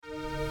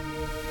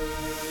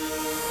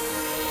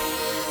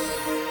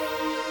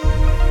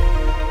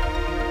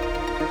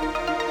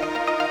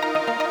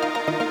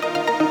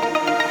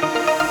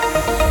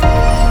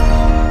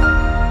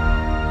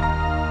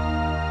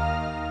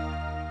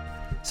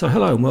So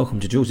hello and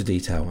welcome to Georgia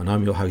Detail, and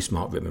I'm your host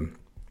Mark Rittman.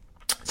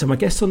 So my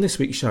guest on this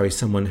week's show is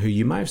someone who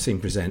you may have seen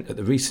present at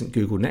the recent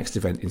Google Next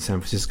event in San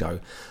Francisco,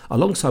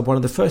 alongside one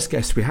of the first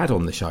guests we had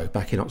on the show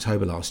back in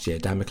October last year,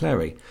 Dan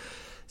McClary.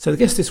 So the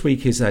guest this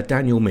week is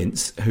Daniel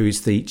Mintz, who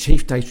is the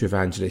Chief Data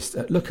Evangelist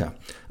at Looker.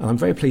 And I'm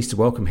very pleased to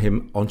welcome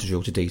him onto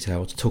Georgia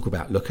Detail to talk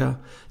about Looker,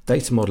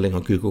 data modelling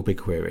on Google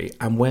BigQuery,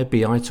 and where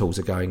BI tools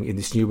are going in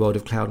this new world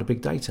of cloud and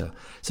big data.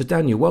 So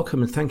Daniel,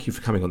 welcome and thank you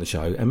for coming on the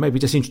show. And maybe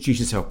just introduce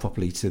yourself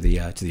properly to the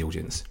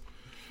audience.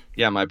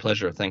 Yeah, my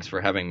pleasure. Thanks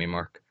for having me,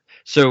 Mark.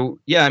 So,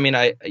 yeah, I mean,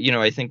 I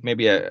think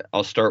maybe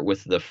I'll start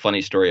with the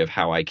funny story of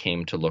how I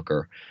came to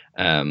Looker.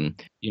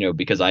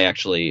 Because I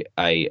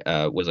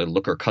was a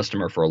Looker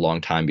customer for a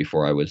long time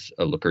before I was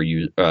a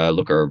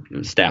Looker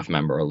staff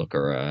member, a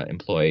Looker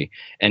employee.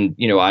 And,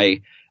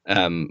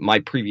 my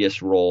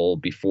previous role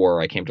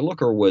before I came to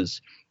Looker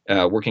was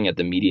working at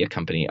the media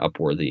company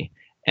Upworthy.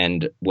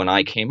 And when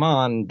I came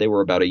on, they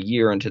were about a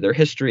year into their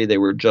history. They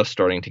were just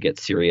starting to get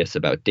serious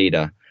about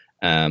data.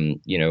 And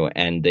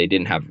they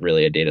didn't have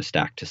really a data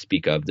stack to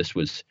speak of. This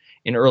was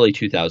in early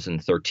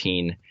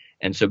 2013.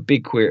 And so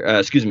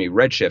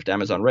Redshift,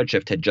 Amazon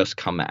Redshift had just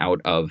come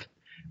out of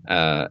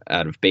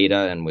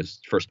beta and was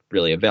first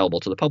really available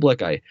to the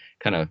public. I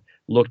kind of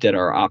looked at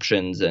our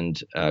options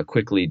and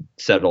quickly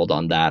settled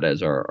on that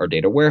as our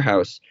data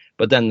warehouse.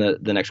 But then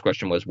the next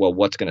question was, well,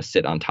 what's going to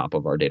sit on top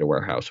of our data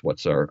warehouse?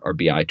 What's our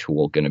BI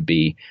tool going to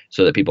be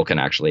so that people can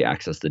actually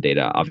access the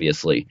data?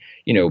 Obviously,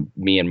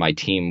 me and my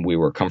team, we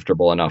were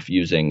comfortable enough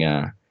using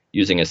a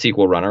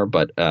SQL runner,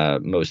 but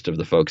most of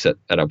the folks at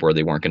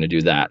Upworthy weren't going to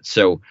do that.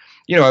 So,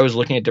 I was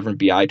looking at different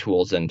BI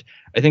tools, and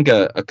I think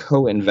a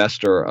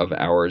co-investor of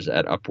ours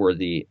at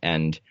Upworthy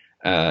and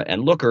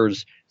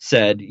Lookers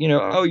said,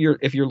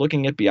 if you're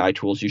looking at BI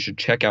tools, you should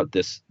check out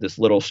this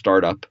little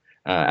startup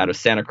out of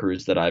Santa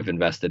Cruz that I've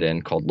invested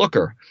in called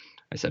Looker.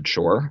 I said,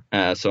 sure.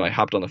 So I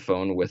hopped on the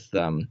phone with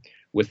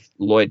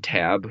Lloyd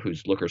Tabb,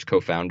 who's Looker's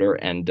co-founder,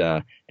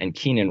 and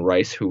Keenan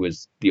Rice, who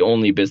was the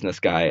only business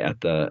guy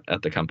at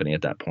the company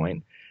at that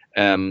point.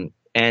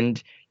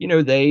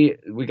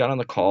 We got on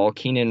the call.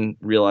 Keenan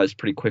realized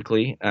pretty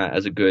quickly,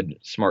 as a good,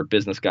 smart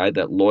business guy,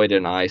 that Lloyd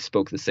and I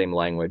spoke the same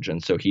language,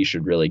 and so he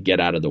should really get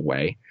out of the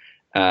way.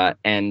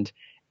 And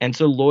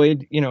so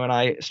Lloyd, and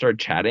I started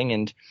chatting,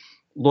 and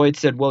Lloyd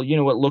said, well,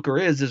 what Looker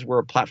is we're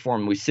a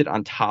platform. We sit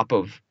on top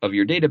of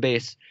your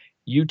database.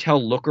 You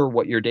tell Looker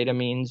what your data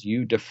means.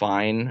 You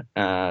define,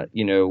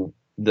 the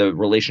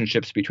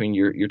relationships between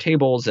your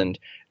tables and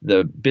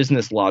the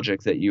business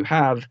logic that you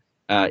have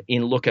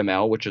in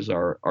LookML, which is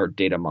our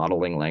data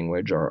modeling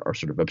language, our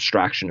sort of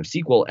abstraction of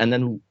SQL. And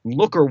then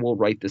Looker will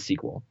write the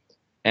SQL.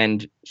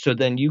 And so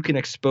then you can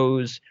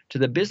expose to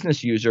the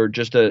business user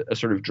just a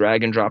sort of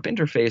drag and drop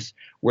interface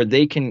where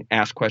they can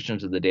ask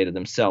questions of the data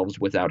themselves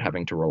without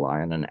having to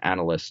rely on an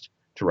analyst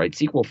to write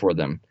SQL for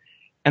them.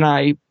 And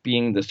I,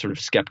 being the sort of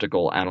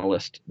skeptical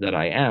analyst that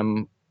I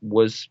am,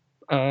 was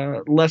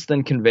less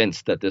than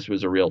convinced that this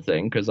was a real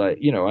thing, because I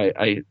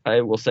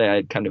will say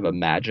I'd kind of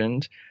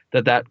imagined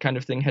that kind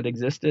of thing had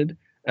existed,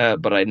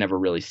 but I'd never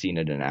really seen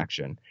it in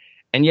action.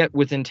 And yet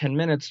within 10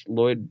 minutes,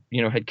 Lloyd,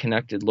 had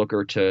connected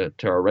Looker to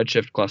our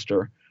Redshift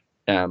cluster,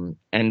 and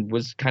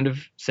was kind of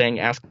saying,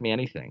 ask me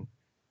anything.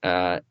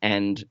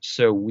 And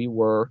so we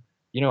were,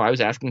 I was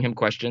asking him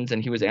questions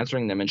and he was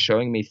answering them and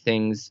showing me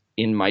things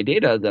in my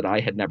data that I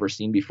had never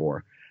seen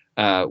before,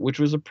 which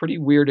was a pretty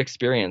weird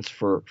experience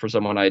for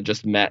someone I had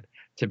just met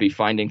to be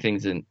finding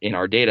things in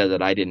our data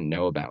that I didn't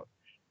know about.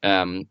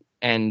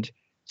 And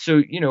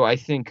so, I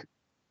think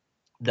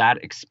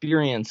that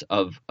experience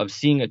of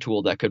seeing a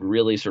tool that could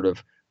really sort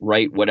of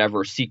write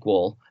whatever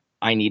SQL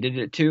I needed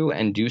it to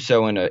and do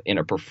so in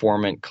a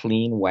performant,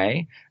 clean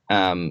way,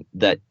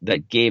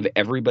 that gave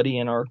everybody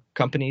in our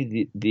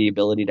company the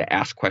ability to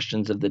ask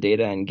questions of the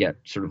data and get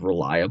sort of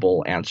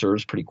reliable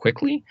answers pretty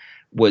quickly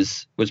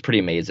was pretty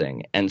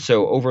amazing. And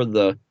so over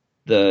the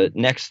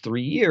next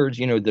 3 years,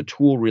 the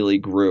tool really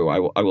grew.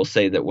 I will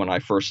say that when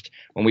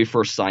we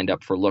first signed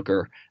up for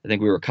Looker, I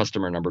think we were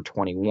customer number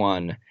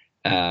 21.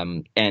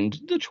 And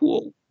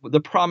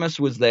the promise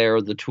was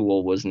there. The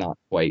tool was not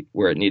quite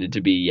where it needed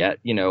to be yet.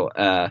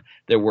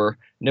 There were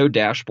no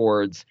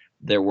dashboards.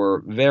 There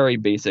were very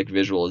basic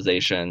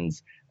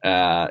visualizations,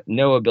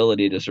 no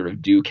ability to sort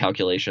of do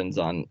calculations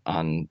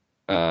on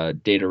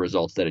data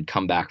results that had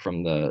come back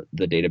from the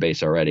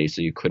database already.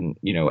 So you couldn't,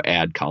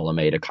 add column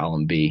A to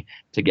column B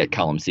to get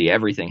column C.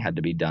 Everything had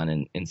to be done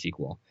in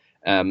SQL.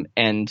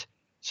 And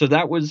so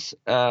that was,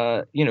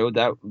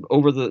 that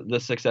over the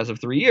success of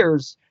 3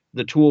 years,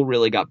 the tool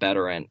really got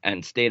better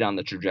and stayed on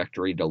the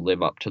trajectory to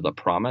live up to the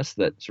promise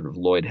that sort of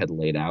Lloyd had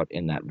laid out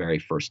in that very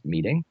first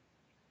meeting.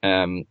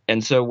 And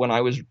so when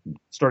I was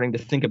starting to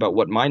think about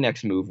what my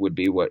next move would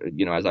be,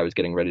 as I was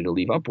getting ready to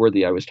leave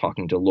Upworthy, I was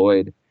talking to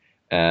Lloyd,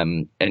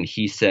 and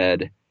he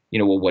said,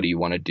 well, what do you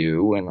want to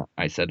do? And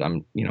I said,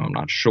 I'm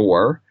not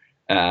sure.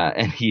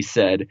 And he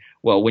said,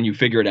 well, when you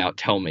figure it out,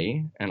 tell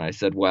me. And I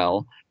said,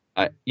 well,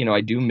 I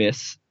do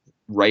miss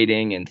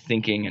writing and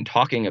thinking and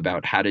talking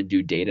about how to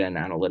do data and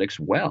analytics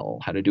well,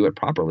 how to do it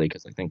properly,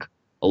 because I think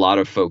a lot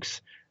of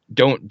folks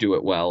don't do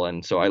it well.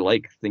 And so I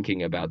like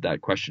thinking about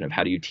that question of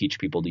how do you teach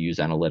people to use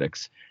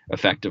analytics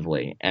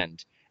effectively?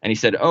 And he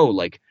said, oh,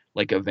 like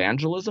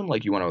evangelism,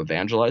 like you want to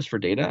evangelize for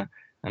data.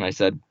 And I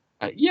said,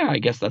 yeah, I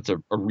guess that's a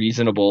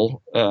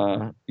reasonable,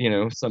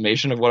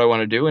 summation of what I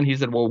want to do. And he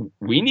said, well,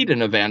 we need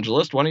an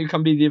evangelist. Why don't you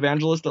come be the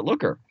evangelist at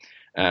Looker?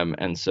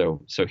 And so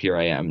here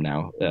I am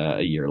now,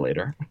 a year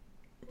later.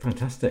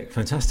 Fantastic,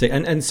 fantastic,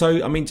 and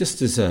so I mean,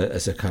 just as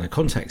a kind of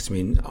context, I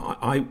mean,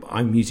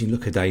 I'm using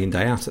Looker day in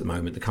day out at the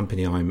moment. The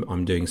company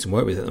I'm doing some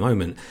work with at the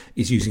moment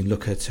is using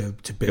Looker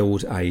to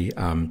build a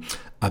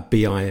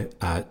BI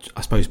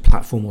I suppose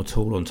platform or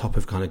tool on top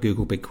of kind of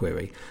Google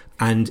BigQuery,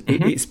 and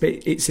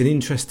it's an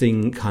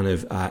interesting kind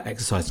of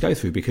exercise to go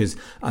through, because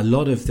a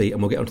lot of the,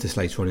 and we'll get onto this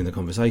later on in the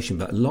conversation,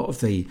 but a lot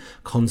of the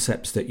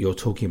concepts that you're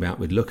talking about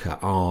with Looker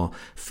are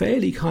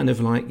fairly kind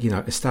of like,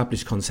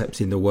 established concepts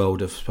in the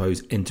world of, I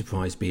suppose,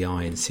 enterprise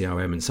BI and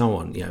CRM and so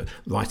on.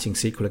 Writing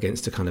SQL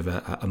against a kind of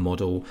a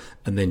model,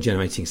 and then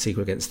generating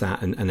SQL against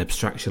that, and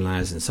abstraction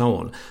layers and so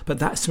on. But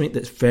that's something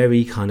that's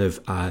very kind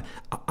of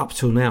up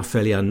till now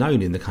fairly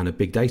unknown in the kind of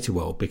big data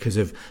world, because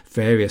of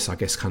various, I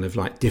guess, kind of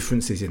like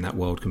differences in that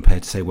world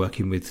compared to, say,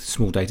 working with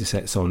small data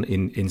sets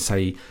in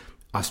say,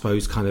 I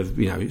suppose, kind of,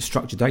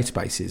 structured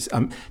databases.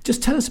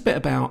 Just tell us a bit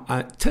about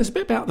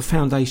the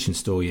foundation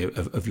story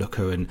of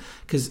Looker, and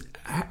because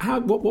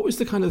what was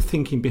the kind of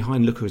thinking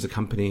behind Looker as a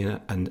company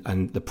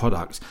and the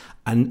products,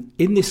 and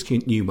in this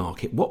new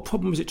market, what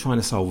problem was it trying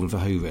to solve, and for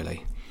who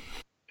really?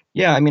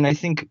 Yeah, I mean, I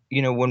think,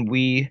 when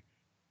we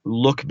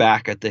look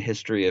back at the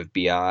history of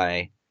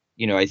BI,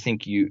 I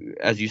think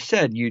as you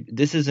said,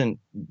 this isn't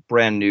a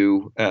brand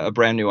new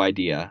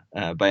idea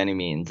by any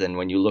means. And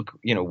when you look,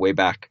 way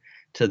back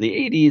to the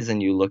 80s,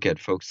 and you look at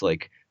folks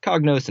like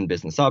Cognos and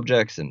Business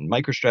Objects and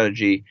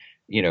MicroStrategy,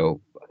 you know,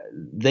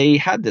 they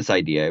had this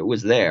idea. It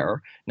was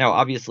there. Now,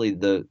 obviously,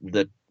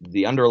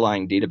 the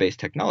underlying database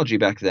technology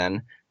back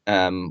then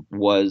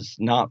was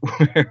not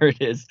where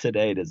it is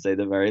today, to say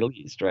the very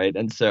least, right?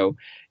 And so,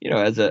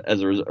 as a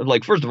result,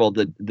 like, first of all,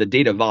 the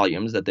data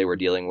volumes that they were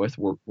dealing with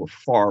were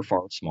far,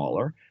 far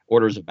smaller,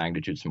 orders of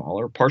magnitude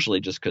smaller, partially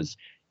just because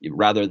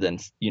rather than,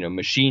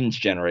 machines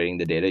generating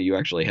the data, you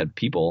actually had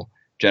people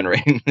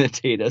generating the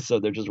data, so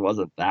there just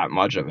wasn't that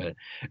much of it.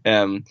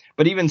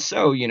 But even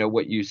so,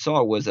 what you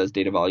saw was, as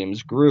data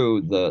volumes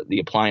grew, the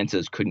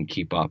appliances couldn't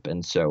keep up,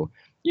 and so,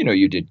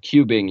 you did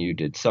cubing, you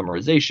did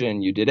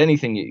summarization, you did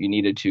anything that you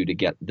needed to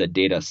get the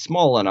data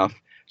small enough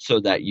so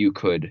that you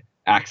could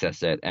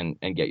access it and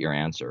get your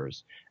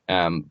answers.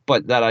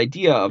 But that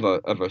idea of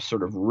a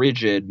sort of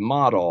rigid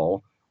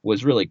model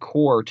was really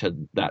core to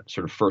that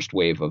sort of first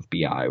wave of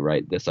BI,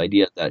 right? This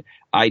idea that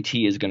IT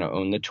is going to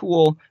own the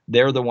tool.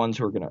 They're the ones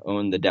who are going to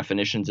own the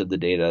definitions of the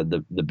data,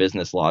 the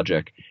business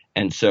logic.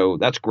 And so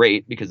that's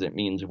great, because it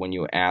means when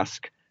you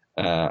ask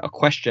a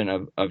question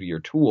of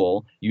your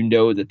tool,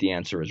 that the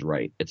answer is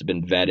right. It's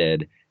been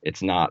vetted.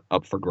 It's not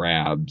up for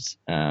grabs.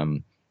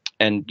 And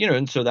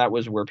so that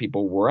was where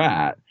people were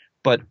at.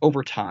 But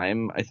over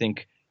time, I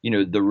think,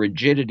 the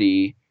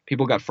rigidity,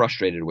 people got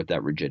frustrated with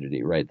that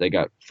rigidity, right? They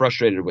got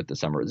frustrated with the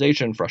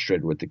summarization,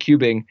 frustrated with the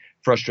cubing,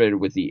 frustrated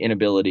with the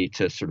inability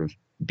to sort of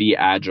be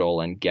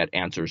agile and get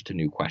answers to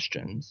new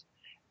questions.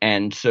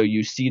 And so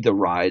you see the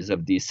rise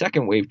of these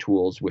second wave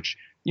tools, which,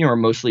 are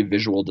mostly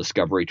visual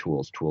discovery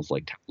tools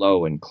like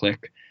Tableau and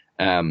Qlik,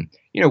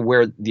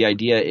 where the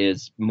idea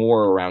is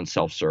more around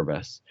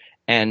self-service.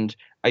 And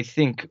I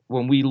think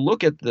when we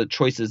look at the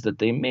choices that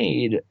they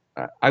made,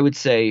 I would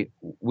say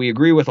we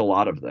agree with a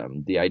lot of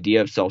them. The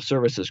idea of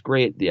self-service is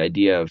great. The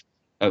idea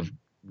of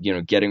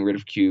getting rid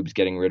of cubes,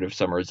 getting rid of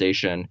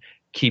summarization,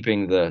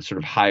 keeping the sort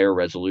of higher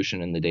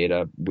resolution in the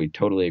data, we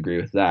totally agree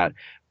with that.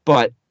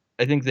 But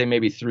I think they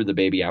maybe threw the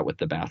baby out with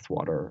the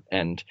bathwater.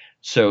 And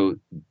so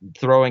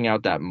throwing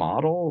out that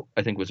model,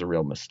 I think, was a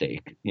real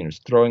mistake.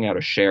 Throwing out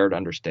a shared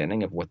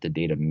understanding of what the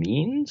data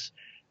means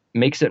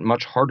makes it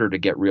much harder to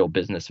get real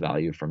business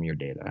value from your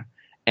data.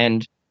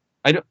 And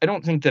I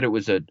don't think that it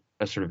was a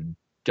sort of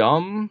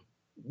dumb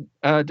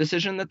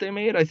decision that they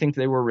made. I think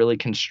they were really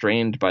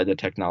constrained by the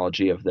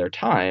technology of their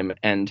time.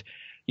 And,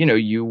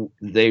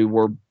 they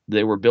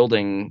were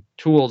building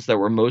tools that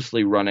were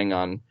mostly running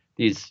on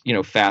these,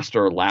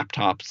 faster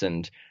laptops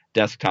and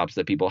desktops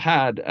that people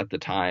had at the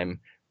time,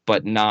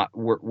 but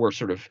were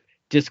sort of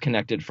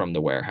disconnected from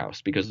the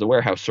warehouse, because the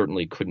warehouse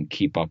certainly couldn't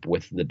keep up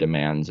with the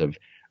demands of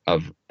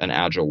an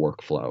agile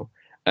workflow.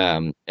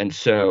 And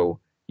so,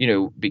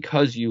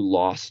 because you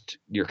lost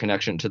your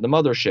connection to the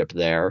mothership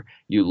there,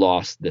 you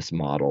lost this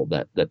model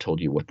that told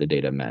you what the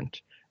data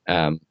meant.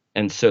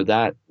 And so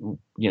that,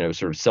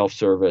 sort of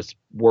self-service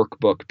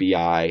workbook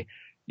BI,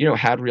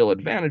 had real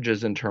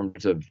advantages in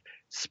terms of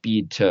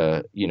speed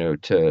to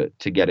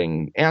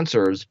getting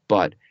answers,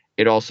 but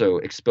it also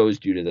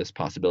exposed you to this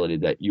possibility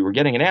that you were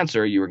getting an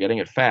answer, you were getting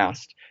it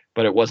fast,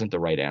 but it wasn't the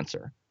right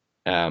answer.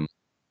 And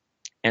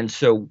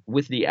so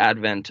with the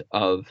advent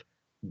of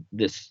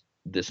this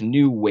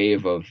new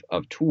wave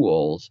of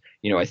tools,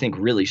 I think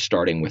really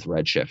starting with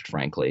Redshift,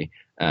 frankly,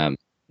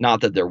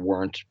 not that there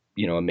weren't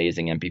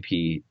amazing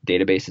MPP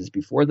databases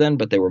before then,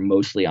 but they were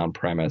mostly on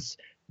premise.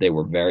 They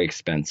were very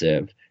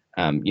expensive.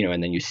 And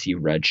then you see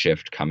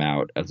Redshift come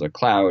out as a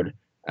cloud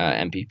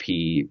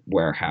MPP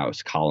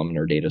warehouse,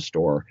 columnar data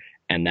store,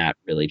 and that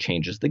really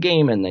changes the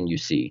game. And then you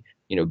see,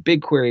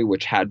 BigQuery,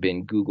 which had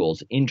been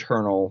Google's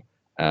internal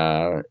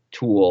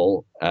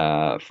tool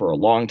for a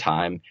long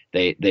time.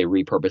 They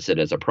repurpose it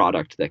as a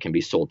product that can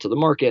be sold to the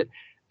market.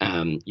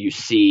 You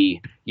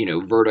see,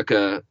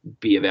 Vertica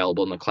be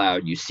available in the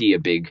cloud. You see a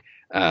big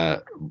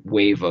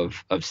wave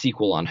of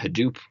SQL on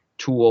Hadoop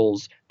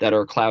tools that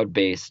are cloud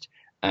based.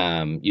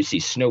 You see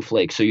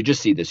Snowflake. So you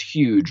just see this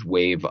huge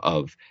wave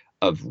of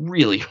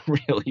really,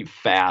 really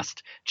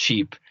fast,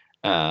 cheap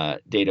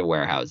data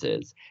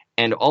warehouses.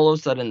 And all of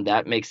a sudden,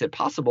 that makes it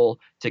possible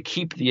to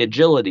keep the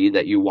agility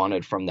that you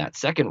wanted from that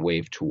second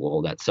wave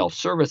tool, that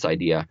self-service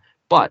idea,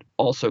 but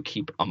also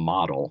keep a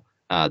model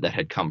that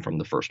had come from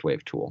the first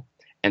wave tool.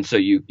 And so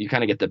you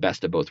kind of get the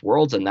best of both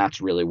worlds, and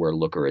that's really where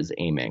Looker is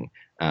aiming.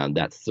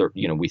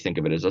 We think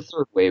of it as a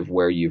third wave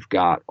where you've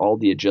got all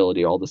the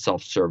agility, all the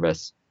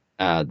self-service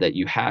that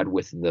you had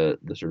with the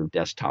sort of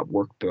desktop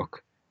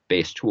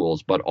workbook-based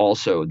tools, but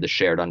also the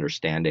shared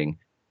understanding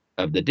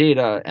of the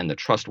data and the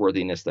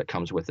trustworthiness that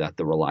comes with that,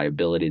 the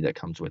reliability that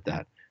comes with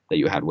that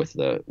you had with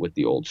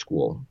the old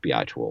school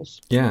BI tools.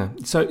 Yeah.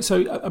 So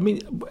I mean,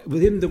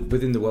 within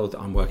the world that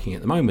I'm working at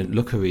the moment,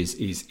 Looker is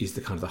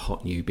the kind of the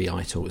hot new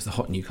BI tool. It's the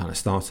hot new kind of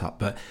startup.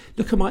 But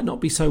Looker might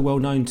not be so well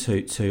known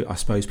to I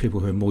suppose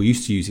people who are more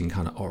used to using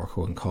kind of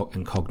Oracle and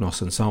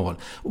Cognos and so on.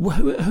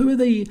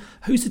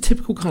 Who's the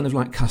typical kind of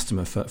like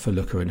customer for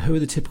Looker, and who are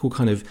the typical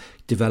kind of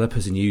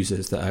developers and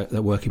users that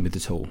are working with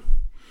the tool?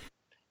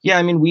 Yeah,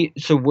 I mean,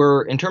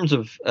 we're in terms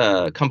of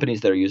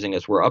companies that are using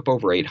us, we're up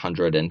over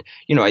 800, and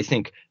I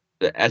think,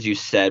 as you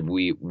said,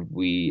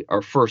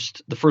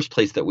 the first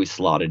place that we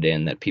slotted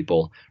in that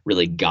people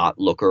really got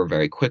Looker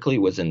very quickly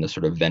was in the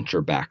sort of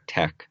venture-backed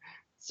tech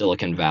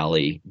Silicon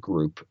Valley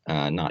group.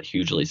 Not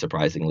hugely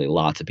surprisingly,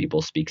 lots of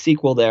people speak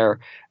SQL there.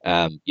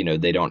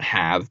 They don't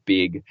have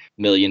big $1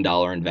 million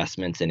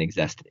investments in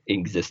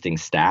existing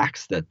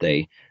stacks that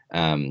they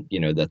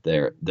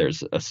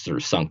there's a sort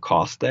of sunk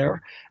cost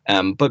there.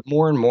 But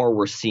more and more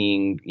we're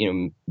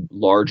seeing,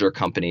 larger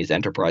companies,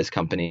 enterprise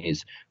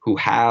companies who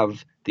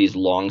have these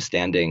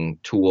long-standing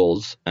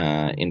tools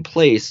in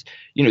place.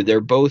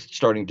 They're both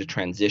starting to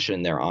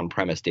transition their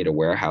on-premise data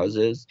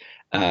warehouses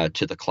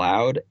to the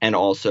cloud, and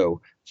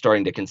also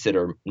starting to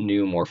consider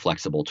new, more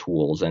flexible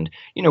tools. And,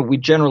 we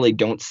generally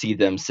don't see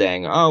them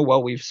saying, oh,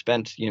 well, we've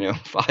spent,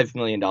 $5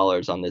 million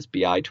on this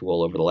BI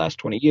tool over the last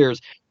 20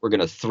 years. We're going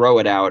to throw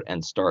it out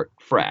and start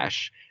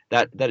fresh.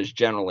 That is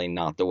generally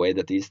not the way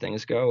that these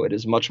things go. It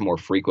is much more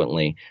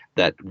frequently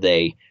that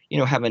they,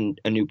 have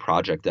a new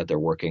project that they're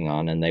working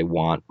on and they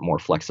want more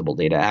flexible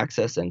data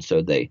access. And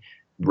so they,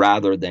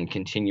 rather than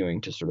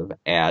continuing to sort of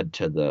add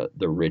to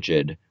the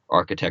rigid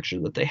architecture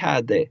that they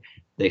had,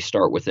 they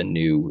start with a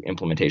new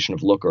implementation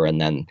of Looker, and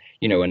then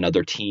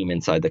another team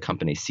inside the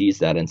company sees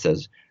that and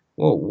says,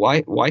 well,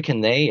 why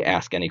can they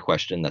ask any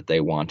question that they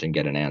want and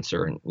get an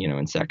answer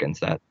in seconds?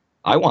 That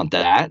I want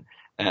that.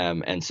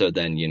 And so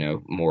then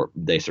more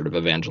they sort of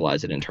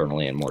evangelize it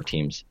internally, and more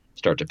teams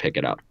start to pick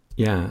it up.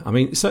 Yeah, I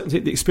mean, certainly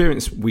the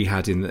experience we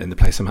had in the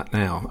place I'm at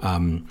now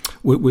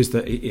was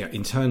that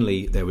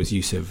internally there was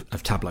use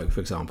of Tableau,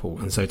 for example,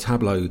 and so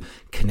Tableau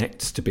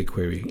connects to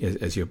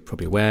BigQuery, as you're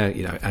probably aware,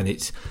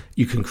 and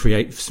you can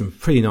create some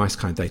pretty nice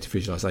kind of data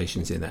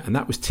visualizations in there, and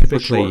that was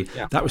typically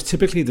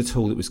the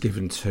tool that was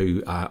given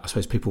to I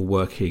suppose people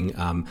working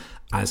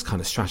as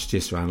kind of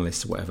strategists or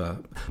analysts or whatever.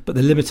 But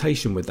the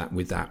limitation with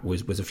that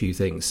was a few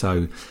things.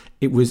 So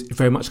it was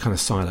very much kind of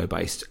silo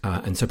based,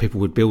 and so people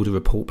would build a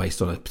report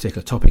based on a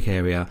particular topic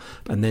area,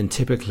 and then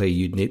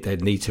typically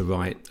they'd need to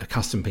write a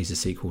custom piece of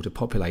SQL to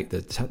populate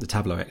the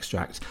Tableau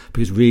extract,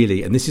 because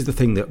really, and this is the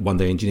thing that won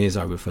the engineers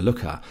over for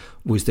Looker,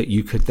 was that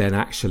you could then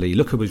actually,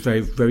 Looker was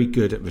very, very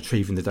good at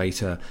retrieving the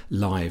data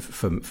live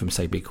from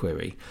say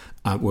BigQuery,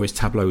 whereas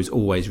Tableau is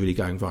always really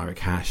going via a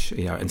cache,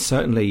 and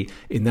certainly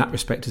in that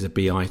respect as a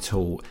BI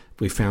tool,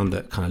 we found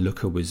that kind of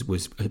Looker was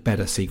a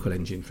better SQL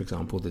engine, for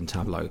example, than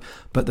Tableau.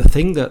 But the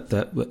thing that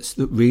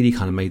really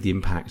kind of made the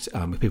impact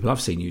with people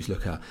I've seen use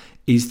Looker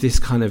is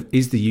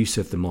the use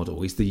of the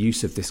model, is the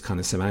use of this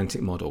kind of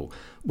semantic model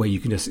where you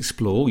can just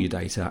explore your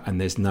data and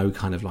there's no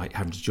kind of like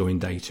having to join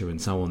data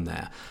and so on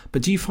there.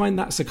 But do you find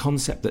that's a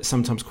concept that's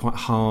sometimes quite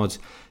hard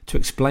to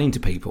explain to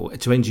people,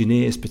 to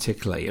engineers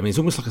particularly? I mean, it's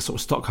almost like a sort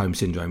of Stockholm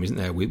syndrome, isn't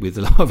there, with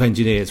a lot of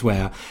engineers,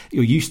 where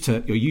you're used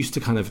to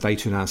kind of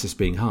data analysis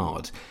being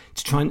hard.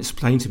 To try and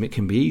explain to them it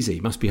can be easy.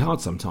 It must be hard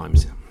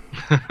sometimes.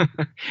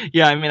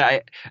 Yeah, I mean,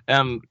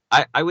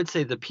 I would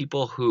say the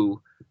people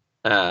who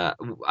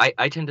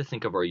I tend to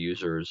think of our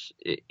users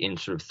in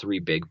sort of three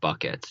big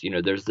buckets.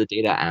 There's the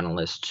data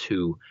analysts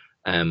who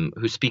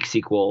speak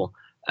SQL,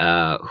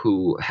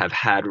 who have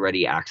had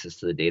ready access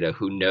to the data,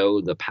 who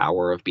know the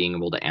power of being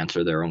able to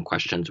answer their own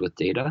questions with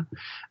data.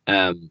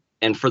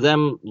 and for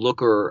them,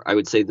 Looker, I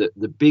would say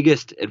the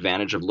biggest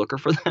advantage of Looker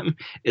for them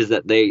is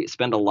that they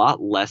spend a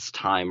lot less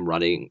time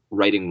writing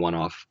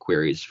one-off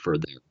queries for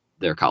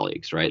their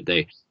colleagues, right?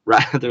 They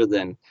rather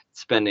than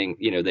spending,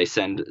 they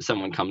send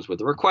someone comes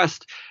with a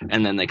request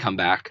and then they come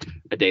back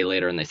a day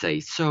later and they say,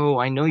 so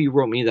I know you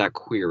wrote me that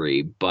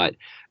query, but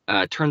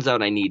turns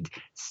out I need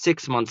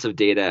 6 months of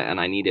data and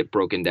I need it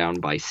broken down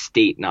by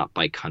state, not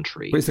by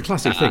country. Well, it's the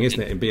classic thing,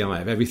 isn't it, in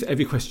BI?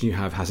 Every question you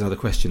have has another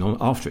question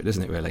after it,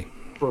 doesn't it, really?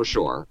 For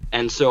sure.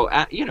 And so,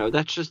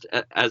 that's just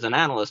as an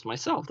analyst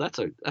myself,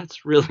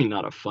 that's really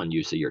not a fun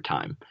use of your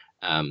time.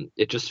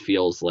 It just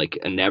feels like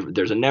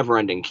there's a never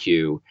ending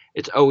queue.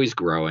 It's always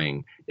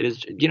growing. It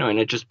is, and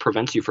it just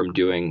prevents you from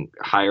doing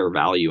higher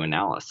value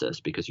analysis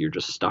because you're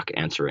just stuck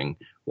answering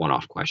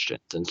one-off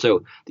questions. And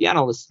so the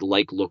analysts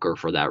like Looker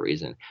for that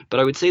reason.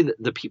 But I would say that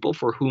the people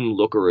for whom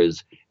Looker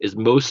is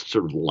most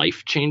sort of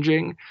life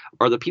changing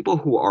are the people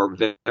who are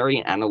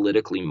very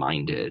analytically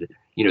minded.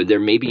 There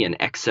may be an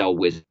Excel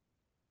wizard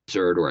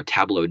or a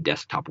Tableau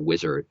desktop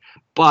wizard,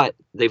 but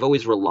they've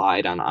always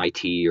relied on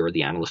IT or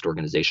the analyst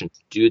organization to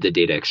do the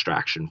data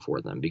extraction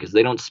for them because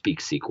they don't speak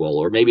SQL,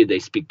 or maybe they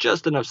speak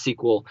just enough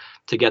SQL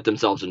to get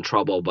themselves in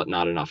trouble, but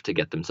not enough to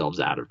get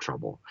themselves out of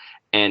trouble.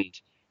 And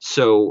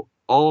so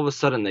all of a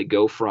sudden they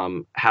go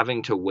from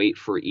having to wait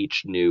for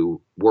each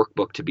new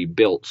workbook to be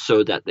built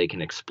so that they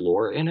can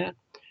explore in it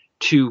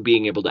to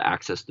being able to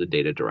access the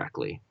data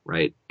directly,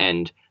 right?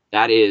 And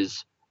that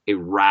is a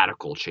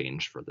radical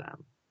change for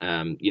them.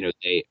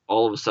 They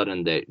all of a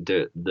sudden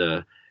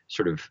the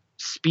sort of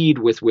speed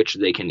with which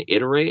they can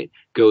iterate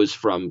goes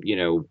from,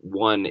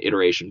 one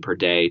iteration per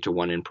day to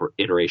one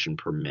iteration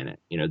per minute.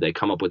 They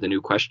come up with a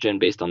new question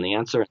based on the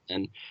answer,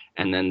 and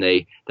then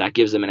that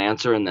gives them an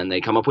answer, and then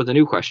they come up with a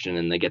new question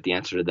and they get the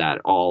answer to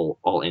that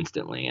all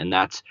instantly. And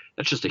that's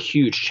just a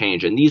huge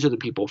change. And these are the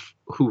people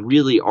who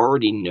really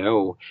already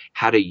know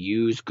how to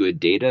use good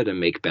data to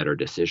make better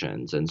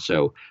decisions. And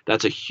so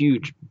that's a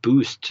huge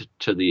boost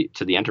to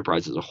the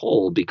enterprise as a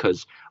whole,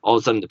 because all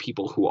of a sudden the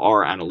people who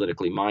are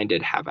analytically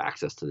minded have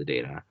access to the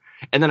data.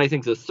 And then I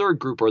think the third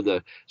group are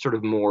the sort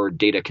of more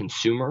data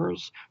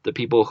consumers, the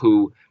people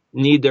who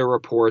need their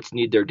reports,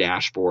 need their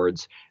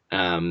dashboards,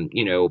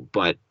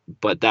 but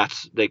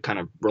they kind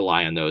of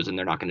rely on those and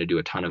they're not going to do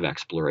a ton of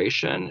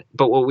exploration.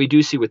 But what we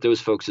do see with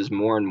those folks is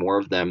more and more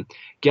of them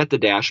get the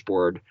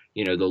dashboard,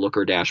 the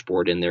Looker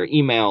dashboard in their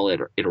email.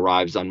 It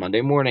arrives on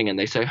Monday morning and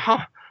they say,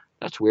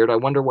 that's weird. I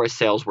wonder why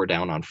sales were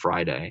down on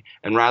Friday.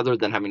 And rather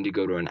than having to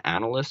go to an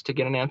analyst to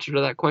get an answer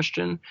to that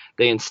question,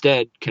 they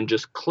instead can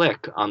just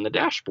click on the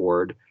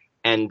dashboard,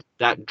 and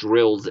that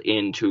drills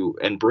into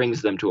and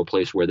brings them to a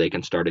place where they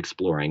can start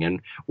exploring.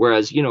 And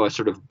whereas, a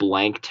sort of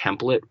blank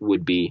template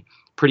would be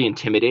pretty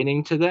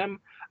intimidating to them,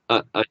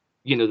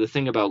 the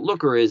thing about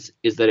Looker is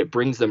that it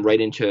brings them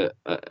right into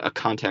a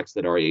context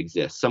that already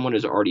exists. Someone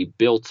has already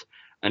built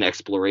an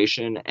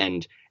exploration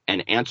and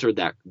answered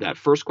that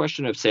first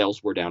question of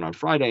sales were down on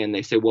Friday, and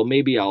they say, well,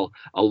 maybe I'll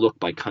look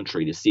by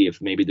country to see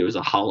if maybe there was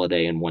a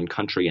holiday in one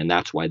country and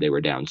that's why they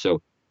were down.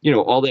 So,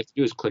 all they have to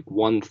do is click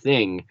one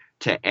thing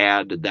to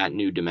add that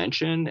new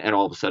dimension, and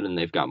all of a sudden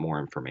they've got more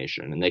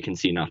information and they can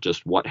see not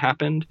just what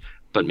happened,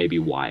 but maybe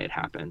why it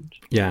happened.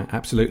 Yeah,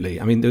 absolutely.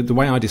 I mean, the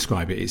way I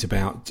describe it is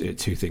about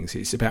two things.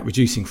 It's about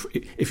reducing.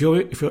 If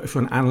you're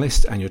an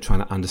analyst and you're trying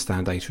to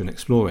understand data and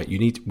explore it,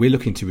 we're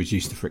looking to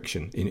reduce the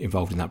friction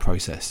involved in that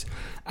process.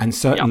 And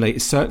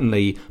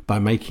certainly by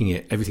making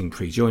it everything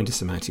pre-joined, a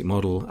semantic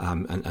model,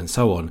 and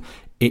so on,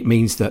 it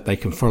means that they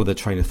can follow their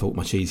train of thought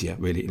much easier,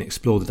 really, and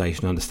explore the data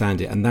and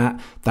understand it. And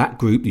that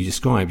group you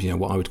described,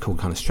 what I would call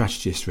kind of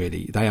strategists,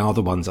 really, they are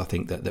the ones I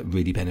think that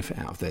really benefit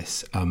out of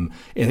this.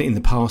 In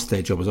the past,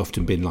 their job has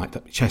often been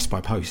like chess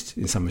by post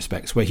in some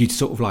respects, where you'd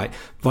sort of like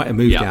write a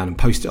move down and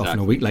post it off,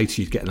 and a week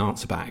later you'd get an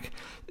answer back.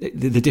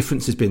 The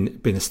difference has been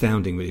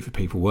astounding, really, for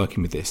people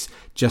working with this.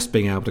 Just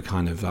being able to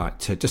kind of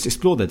to just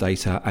explore their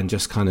data and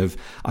just kind of,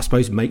 I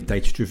suppose, make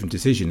data-driven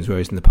decisions,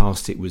 whereas in the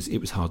past it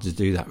was hard to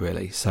do that,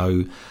 really.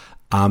 So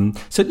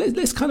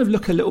let's kind of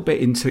look a little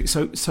bit into it.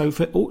 So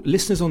for all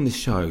listeners on this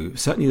show,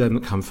 certainly them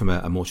that come from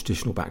a more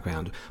traditional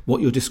background, what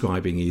you're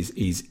describing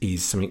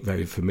is something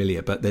very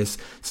familiar. But there's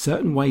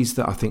certain ways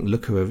that I think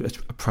Looker have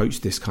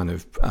approached this kind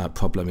of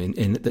problem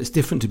in that's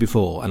different to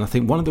before. And I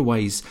think one of the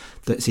ways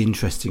that's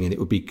interesting, and it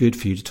would be good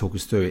for you to talk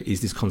us through it,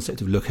 is this concept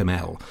of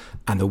LookML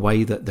and the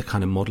way that the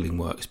kind of modelling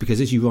works.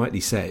 Because as you rightly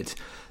said,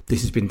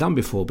 this has been done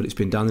before, but it's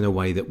been done in a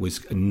way that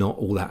was not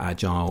all that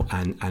agile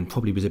and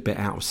probably was a bit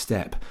out of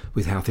step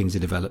with how things are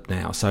developed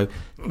now. So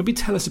maybe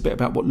tell us a bit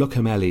about what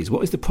LookML is.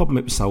 What is the problem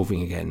it was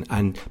solving again?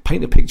 And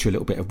paint a picture a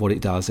little bit of what it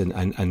does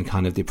and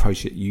kind of the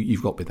approach that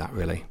you've got with that,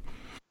 really.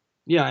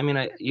 Yeah, I mean,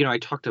 I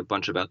talked a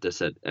bunch about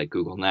this at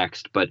Google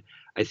Next, but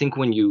I think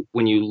when you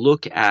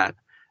look at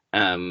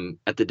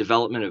the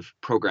development of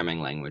programming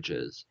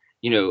languages,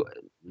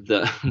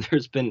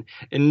 there's been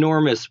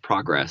enormous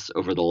progress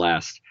over the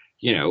last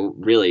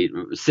really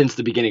since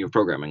the beginning of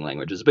programming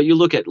languages. But you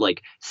look at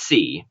like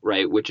C,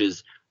 right, which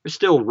is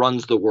still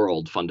runs the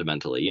world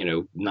fundamentally.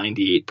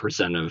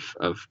 98%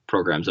 of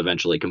programs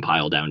eventually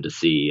compile down to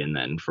C and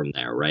then from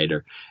there, right?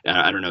 Or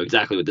I don't know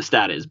exactly what the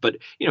stat is, but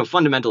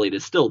fundamentally it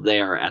is still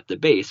there at the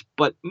base.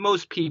 But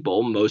most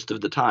people, most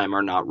of the time,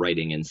 are not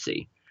writing in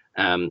C.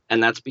 And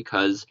that's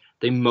because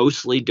they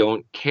mostly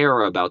don't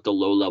care about the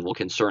low level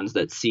concerns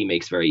that C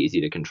makes very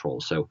easy to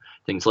control. So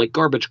things like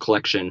garbage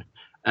collection.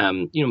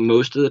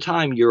 Most of the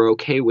time you're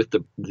okay with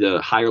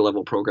the higher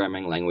level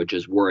programming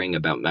languages worrying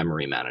about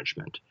memory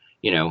management.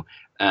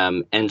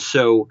 And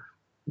so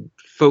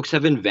folks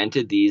have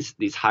invented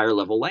these higher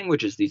level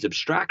languages, these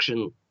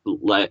abstraction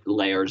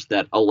layers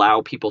that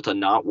allow people to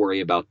not worry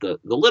about the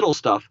little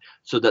stuff,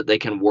 so that they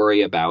can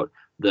worry about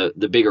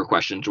the bigger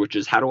questions, which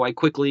is how do I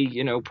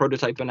quickly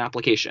prototype an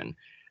application.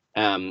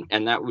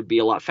 And that would be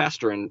a lot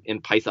faster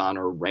in Python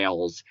or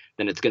Rails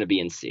than it's going to be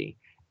in C.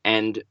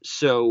 And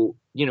so,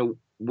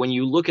 when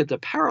you look at the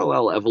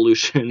parallel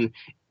evolution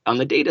on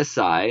the data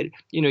side,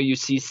 you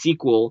see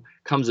SQL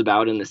comes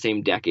about in the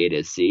same decade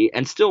as C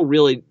and still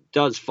really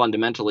does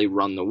fundamentally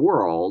run the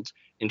world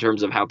in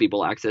terms of how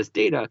people access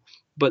data.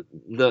 But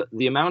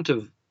the amount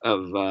of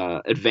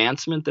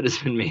advancement that has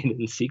been made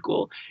in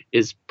SQL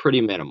is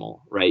pretty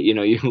minimal, right?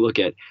 You look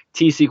at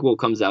T-SQL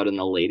comes out in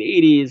the late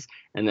 80s,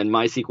 and then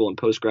MySQL and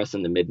Postgres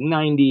in the mid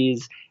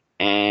 90s,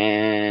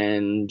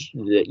 and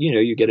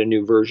you get a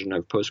new version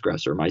of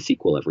Postgres or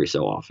MySQL every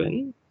so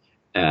often,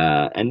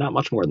 and not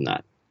much more than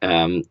that.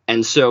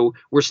 And so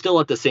we're still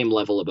at the same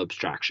level of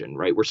abstraction,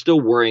 right? We're still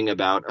worrying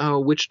about,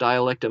 which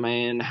dialect am I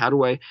in?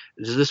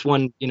 Does this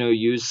one,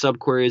 use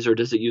subqueries, or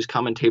does it use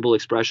common table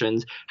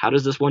expressions? How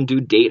does this one do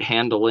date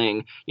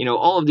handling?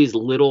 All of these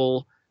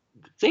little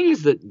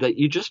things that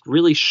you just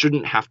really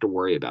shouldn't have to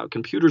worry about.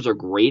 Computers are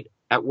great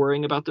at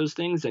worrying about those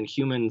things, and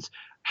humans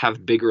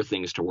have bigger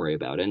things to worry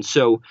about. And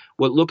so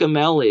what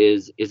LookML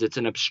is it's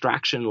an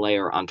abstraction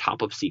layer on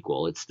top of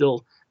SQL. It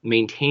still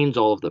maintains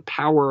all of the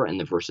power and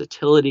the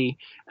versatility,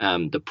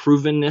 the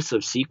provenness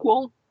of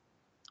SQL,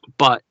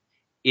 but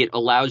it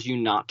allows you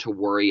not to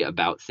worry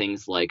about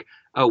things like,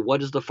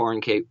 what is the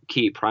foreign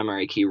key,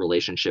 primary key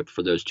relationship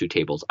for those two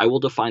tables? I will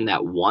define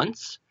that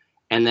once,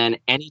 and then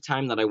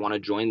anytime that I want to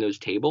join those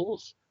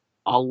tables,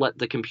 I'll let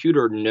the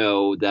computer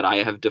know that I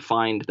have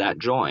defined that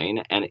join,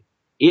 and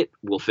it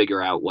will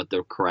figure out what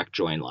the correct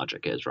join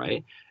logic is,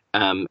 right?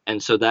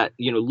 And so that,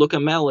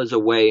 LookML is a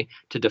way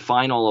to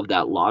define all of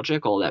that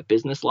logic, all that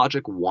business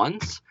logic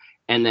once,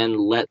 and then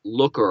let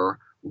Looker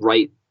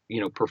write,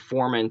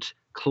 performant,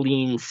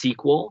 clean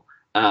SQL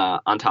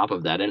on top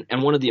of that.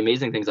 And one of the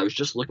amazing things, I was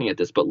just looking at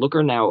this, but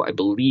Looker now, I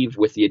believe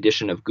with the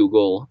addition of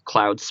Google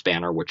Cloud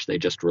Spanner, which they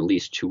just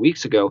released 2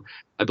 weeks ago,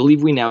 I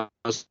believe we now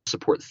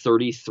support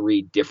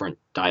 33 different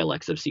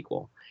dialects of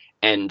SQL.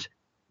 And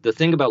the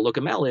thing about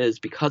LookML is,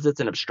 because it's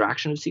an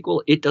abstraction of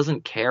SQL, it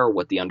doesn't care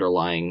what the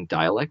underlying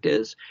dialect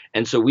is.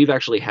 And so we've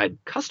actually had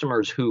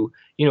customers who,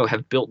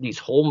 have built these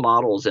whole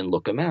models in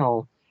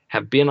LookML,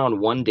 have been on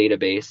one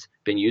database,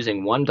 been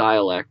using one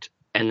dialect,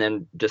 and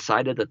then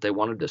decided that they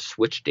wanted to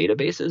switch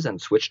databases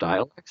and switch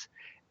dialects.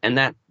 And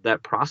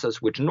that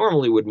process, which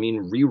normally would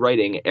mean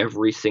rewriting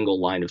every single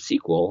line of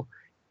SQL,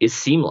 is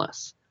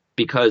seamless,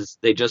 because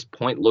they just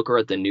point Looker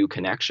at the new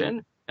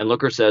connection, and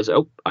Looker says,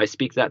 I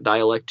speak that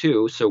dialect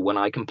too. So when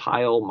I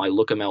compile my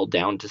LookML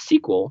down to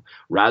SQL,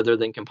 rather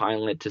than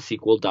compiling it to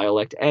SQL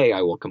dialect A,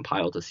 I will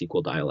compile to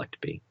SQL dialect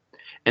B.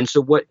 And so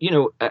what,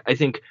 I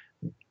think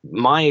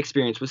my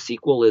experience with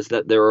SQL is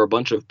that there are a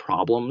bunch of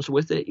problems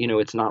with it.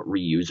 It's not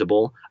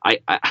reusable.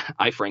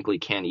 I frankly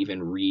can't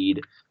even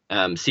read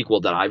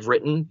SQL that I've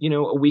written,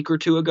 a week or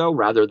two ago,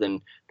 rather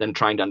than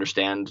trying to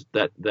understand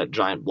that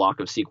giant block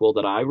of SQL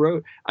that I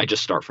wrote. I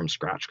just start from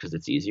scratch because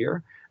it's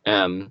easier.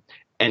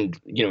 And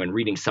in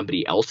reading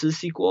somebody else's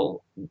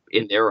SQL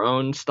in their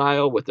own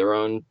style with their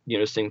own,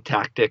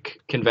 syntactic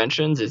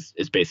conventions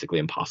is basically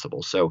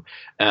impossible. So,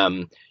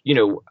 I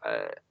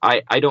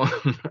don't,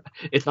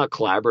 it's not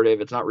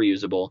collaborative. It's not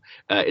reusable.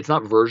 It's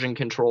not version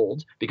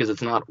controlled, because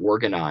it's not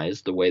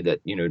organized the way that,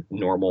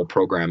 normal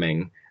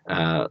programming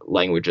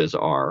languages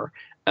are.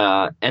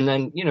 And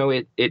then,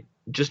 it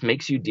just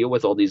makes you deal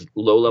with all these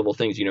low level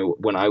things.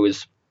 When I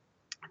was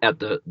at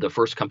the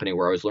first company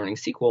where I was learning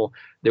SQL,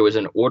 there was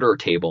an order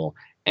table.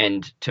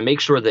 And to make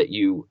sure that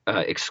you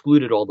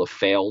excluded all the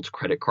failed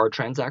credit card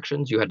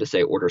transactions, you had to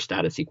say order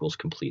status equals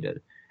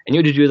completed. And you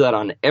had to do that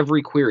on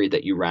every query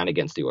that you ran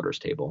against the orders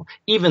table,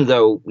 even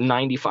though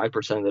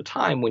 95% of the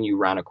time when you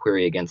ran a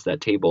query against that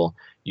table,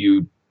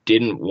 you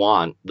didn't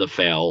want the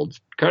failed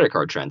credit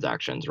card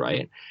transactions,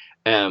 right?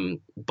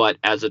 But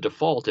as a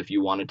default, if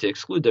you wanted to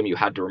exclude them, you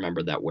had to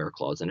remember that where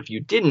clause. And if you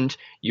didn't,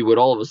 you would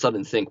all of a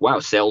sudden think, wow,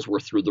 sales were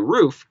through the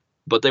roof,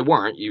 but they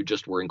weren't. You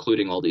just were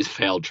including all these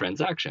failed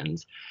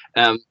transactions.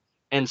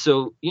 And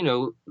so,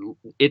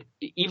 it,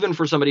 even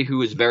for somebody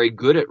who is very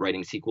good at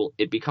writing SQL,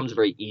 it becomes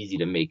very easy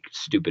to make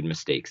stupid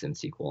mistakes in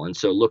SQL. And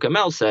so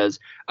LookML says,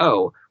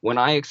 when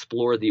I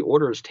explore the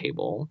orders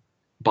table,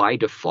 by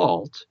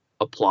default,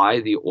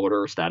 apply the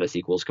order status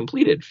equals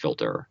completed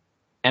filter.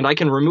 And I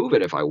can remove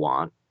it if I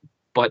want,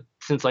 but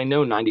since I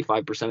know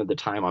 95% of the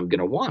time I'm going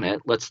to want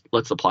it,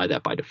 let's apply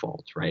that by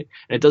default, right?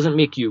 And it doesn't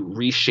make you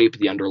reshape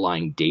the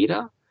underlying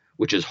data,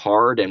 which is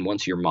hard. And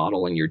once your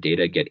model and your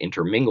data get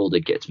intermingled,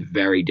 it gets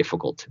very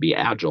difficult to be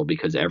agile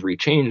because every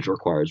change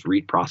requires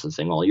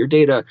reprocessing all your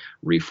data,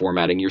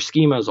 reformatting your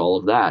schemas, all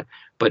of that.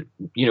 But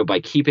by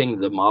keeping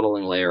the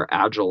modeling layer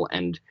agile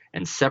and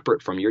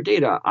separate from your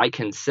data, I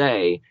can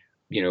say,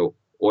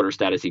 order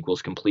status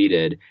equals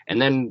completed. And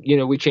then,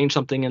 we change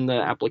something in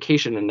the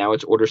application and now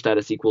it's order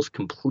status equals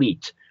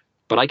complete.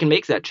 But I can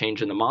make that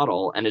change in the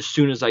model. And as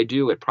soon as I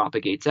do, it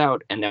propagates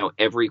out. And now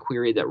every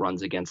query that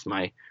runs against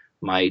my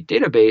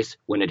database,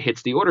 when it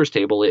hits the orders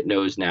table, it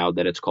knows now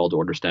that it's called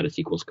order status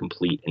equals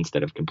complete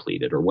instead of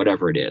completed or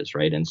whatever it is,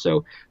 right? And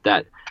so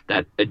that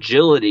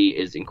agility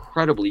is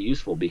incredibly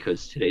useful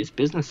because today's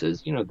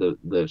businesses,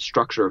 the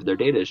structure of their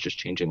data is just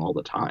changing all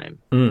the time.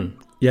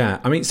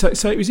 Yeah, I mean, so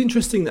it was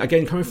interesting that,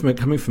 again,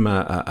 coming from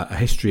a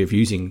history of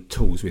using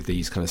tools with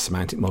these kind of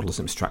semantic models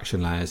and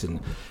abstraction layers and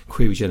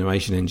query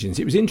generation engines,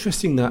 it was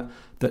interesting that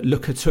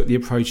Looker took the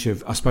approach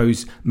of, I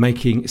suppose,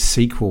 making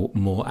SQL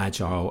more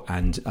agile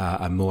and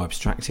more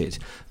abstracted,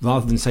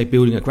 rather than, say,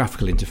 building a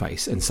graphical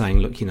interface and saying,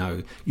 look,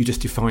 you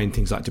just define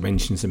things like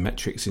dimensions and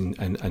metrics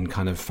and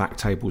kind of fact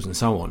tables and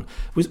so on.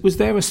 Was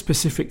there a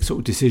specific sort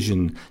of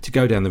decision to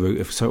go down the route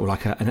of sort of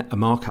like a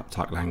markup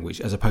type language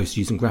as opposed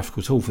to using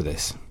graphical tool for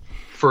this?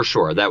 For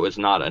sure, that was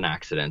not an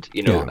accident.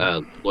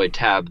 Lloyd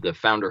Tabb, the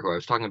founder who I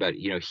was talking about,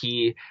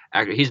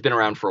 he's been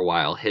around for a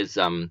while.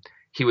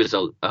 He was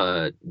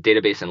a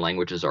database and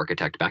languages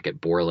architect back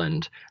at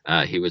Borland.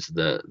 He was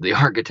the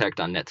architect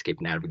on Netscape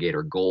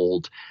Navigator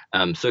Gold.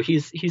 So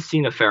he's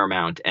seen a fair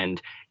amount,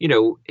 and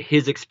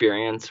his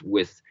experience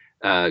with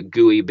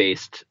GUI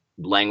based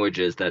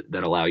languages that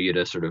allow you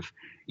to sort of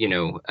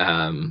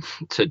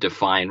to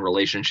define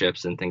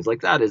relationships and things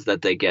like that is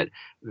that they get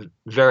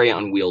very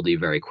unwieldy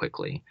very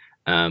quickly.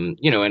 And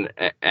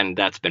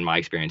that's been my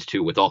experience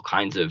too with all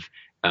kinds of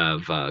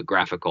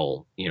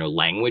graphical,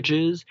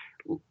 languages,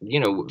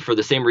 for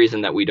the same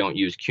reason that we don't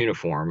use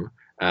cuneiform,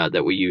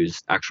 that we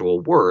use actual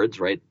words,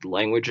 right?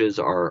 Languages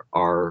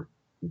are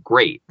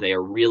great. They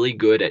are really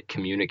good at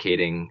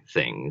communicating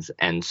things.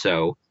 And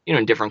so,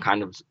 in different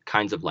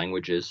kinds of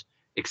languages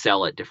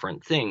excel at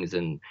different things.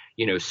 And,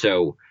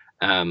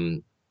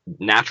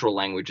 natural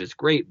language is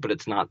great, but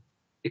it's not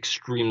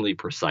extremely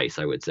precise,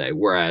 I would say,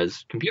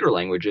 whereas computer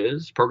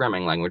languages,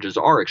 programming languages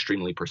are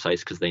extremely precise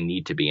because they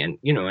need to be. And,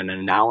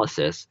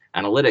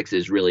 analytics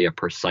is really a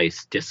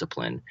precise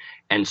discipline.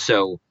 And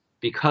so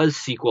because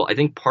SQL, I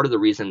think part of the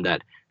reason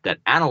that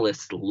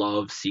analysts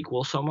love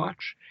SQL so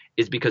much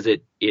is because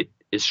it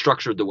is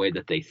structured the way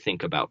that they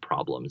think about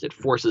problems. It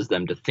forces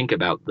them to think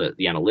about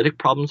the analytic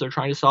problems they're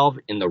trying to solve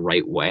in the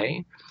right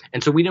way.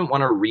 And so we didn't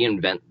want to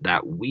reinvent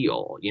that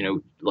wheel.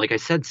 Like I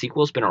said,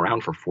 SQL has been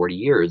around for 40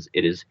 years.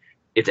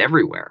 It's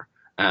everywhere.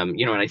 And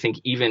I think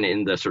even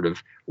in the sort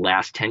of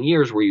last 10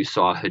 years where you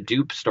saw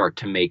Hadoop start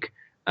to make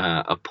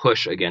a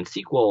push against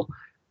SQL,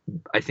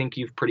 I think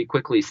you've pretty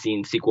quickly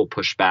seen SQL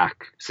push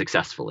back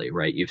successfully,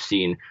 right? You've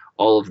seen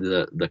all of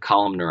the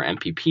columnar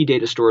MPP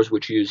data stores,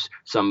 which use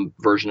some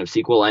version of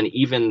SQL, and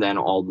even then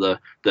all the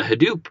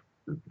Hadoop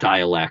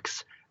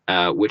dialects,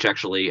 which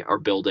actually are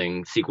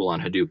building SQL on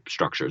Hadoop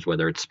structures,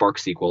 whether it's Spark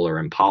SQL or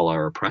Impala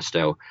or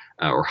Presto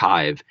or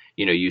Hive.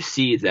 You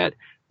see that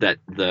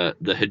the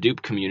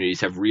Hadoop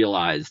communities have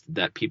realized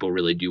that people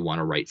really do want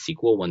to write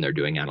SQL when they're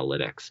doing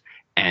analytics.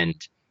 And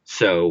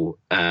so,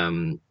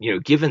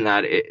 given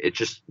that, it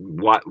just,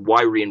 why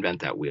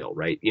reinvent that wheel,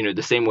 right?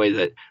 The same way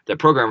that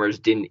programmers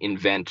didn't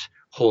invent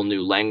whole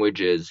new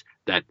languages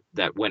that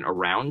went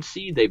around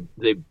C,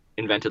 they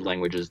invented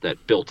languages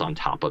that built on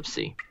top of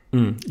C.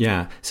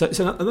 Yeah. So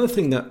another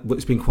thing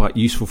that's been quite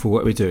useful for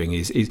what we're doing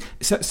is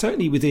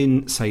certainly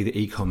within, say, the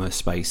e-commerce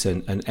space,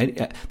 and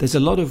there's a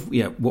lot of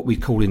what we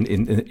call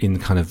in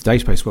kind of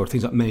database world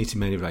things like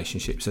many-to-many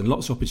relationships, and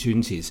lots of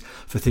opportunities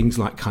for things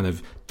like kind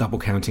of double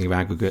counting of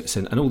aggregates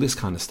and all this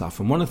kind of stuff.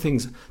 And one of the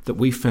things that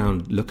we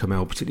found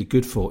LookML particularly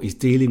good for is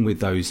dealing with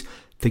those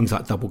things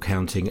like double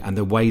counting and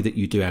the way that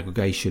you do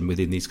aggregation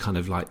within these kind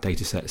of like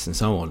data sets and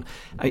so on.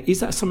 Is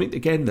that something,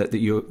 again, that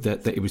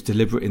it was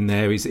deliberate in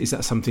there? Is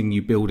that something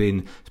you build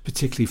in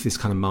particularly for this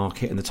kind of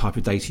market and the type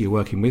of data you're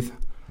working with?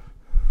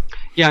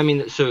 Yeah, I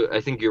mean, so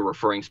I think you're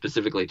referring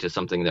specifically to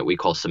something that we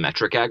call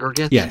symmetric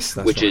aggregates. Yes,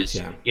 that's which right, is,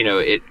 yeah.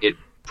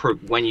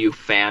 when you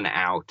fan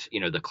out,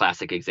 the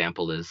classic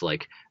example is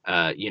like,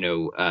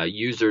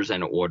 users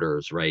and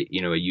orders, right?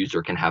 A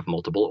user can have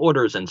multiple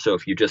orders. And so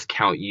if you just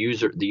count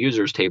the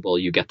users table,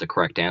 you get the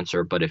correct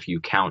answer. But if you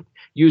count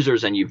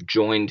users and you've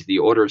joined the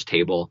orders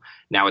table,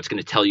 now it's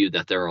going to tell you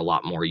that there are a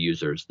lot more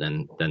users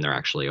than there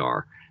actually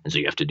are. And so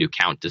you have to do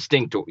count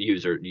distinct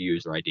user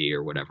ID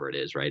or whatever it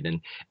is, right?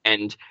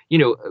 And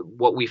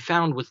what we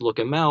found with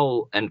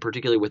LookML, and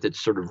particularly with its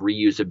sort of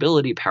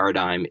reusability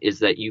paradigm, is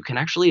that you can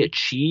actually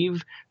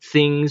achieve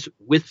things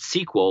with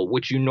SQL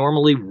which you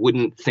normally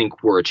wouldn't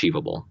think were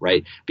achievable,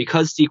 right?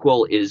 Because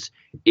SQL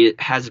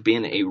has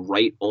been a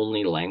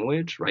write-only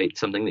language, right?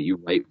 Something that you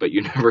write but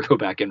you never go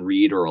back and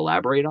read or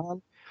elaborate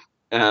on.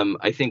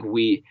 I think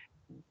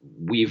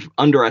we've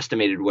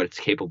underestimated what it's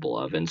capable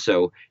of. And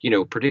so,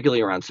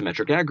 particularly around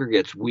symmetric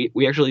aggregates,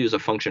 we actually use a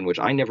function which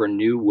I never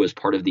knew was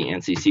part of the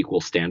ANSI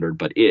SQL standard,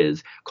 but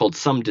is called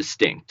sum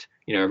distinct.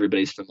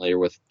 Everybody's familiar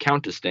with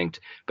count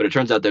distinct, but it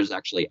turns out there's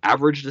actually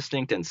average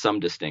distinct and sum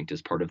distinct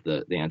as part of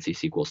the ANSI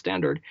SQL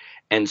standard.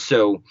 And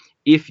so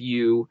if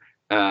you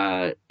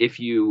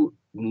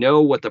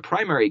know what the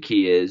primary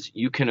key is,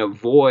 you can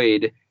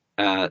avoid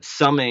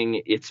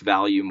summing its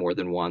value more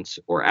than once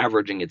or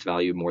averaging its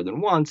value more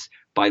than once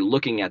by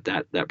looking at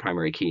that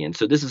primary key. And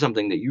so this is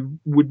something that you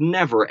would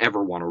never,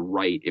 ever want to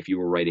write if you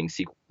were writing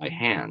SQL by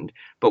hand.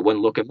 But when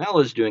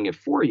LookML is doing it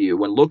for you,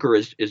 when Looker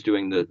is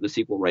doing the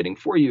SQL writing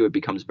for you, it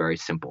becomes very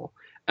simple.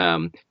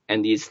 And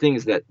these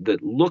things that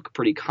look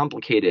pretty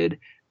complicated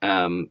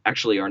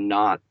actually are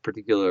not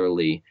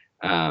particularly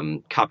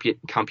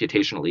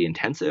computationally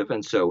intensive.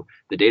 And so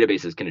the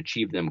databases can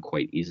achieve them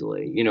quite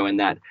easily, and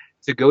that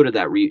to go to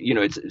that,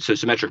 so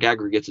symmetric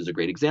aggregates is a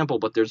great example,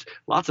 but there's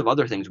lots of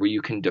other things where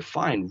you can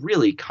define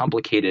really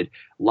complicated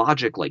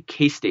logic, like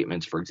case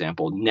statements, for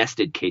example,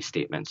 nested case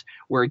statements,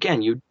 where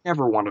again, you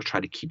never want to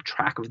try to keep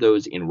track of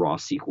those in raw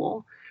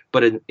SQL.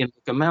 But in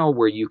LookML,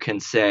 where you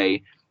can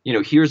say,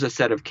 here's a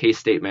set of case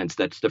statements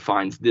that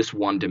defines this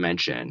one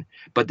dimension,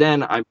 but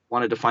then I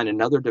want to define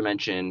another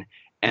dimension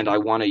and I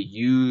want to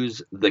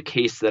use the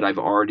case that I've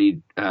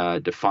already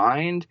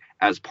defined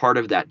as part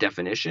of that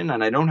definition,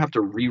 and I don't have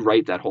to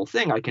rewrite that whole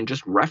thing. I can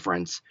just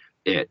reference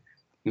it.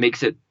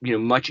 Makes it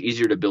much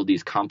easier to build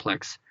these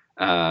complex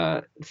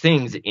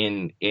things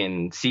in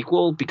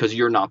SQL because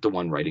you're not the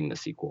one writing the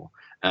SQL.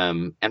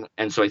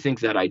 And so I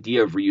think that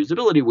idea of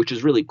reusability, which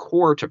is really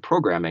core to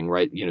programming,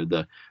 right?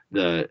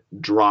 The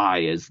DRY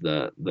is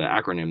the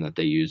acronym that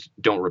they use.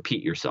 Don't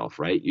repeat yourself,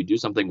 right? You do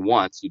something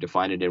once, you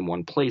define it in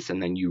one place,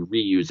 and then you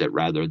reuse it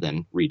rather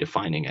than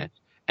redefining it.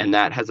 And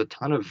that has a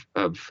ton of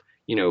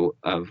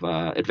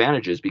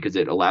advantages because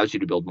it allows you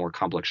to build more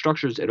complex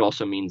structures. It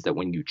also means that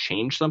when you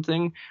change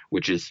something,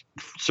 which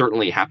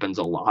certainly happens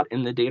a lot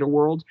in the data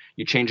world,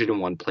 you change it in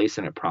one place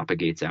and it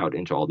propagates out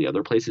into all the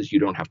other places. You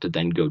don't have to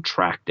then go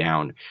track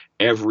down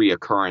every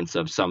occurrence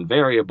of some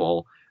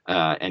variable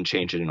and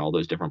change it in all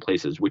those different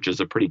places, which is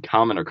a pretty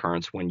common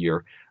occurrence when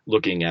you're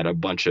looking at a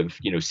bunch of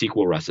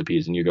SQL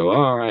recipes and you go,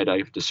 all right, I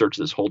have to search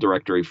this whole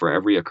directory for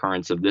every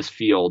occurrence of this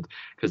field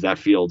because that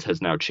field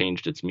has now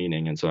changed its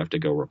meaning, and so I have to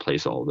go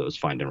replace all of those,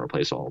 find and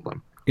replace all of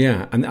them.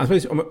 Yeah, and I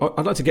suppose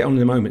I'd like to get on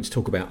in a moment to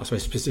talk about, I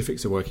suppose,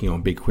 specifics of working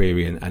on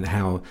BigQuery and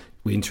how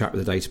we interact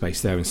with the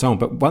database there and so on.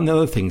 But one of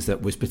the other things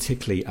that was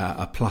particularly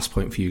a plus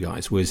point for you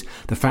guys was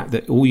the fact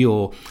that all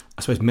your,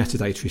 I suppose,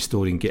 metadata is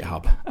stored in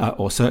GitHub,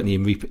 or certainly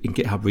in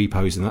GitHub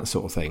repos and that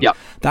sort of thing. Yep.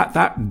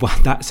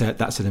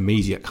 That's an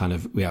immediate kind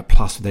of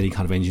plus with any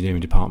kind of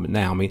engineering department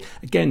now. I mean,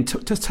 again,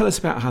 just tell us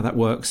about how that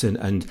works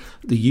and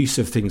the use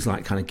of things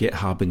like kind of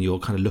GitHub and your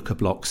kind of Looker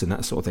blocks and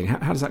that sort of thing.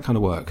 How does that kind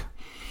of work?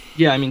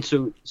 Yeah, I mean,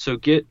 so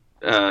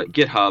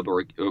GitHub,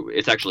 or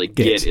it's actually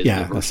Git is the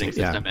versioning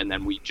system, and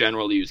then we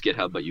generally use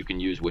GitHub, but you can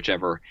use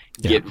whichever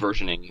Git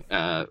versioning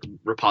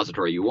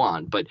repository you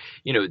want. But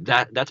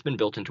that's been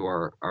built into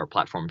our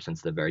platform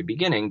since the very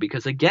beginning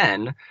because,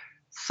 again,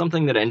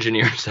 something that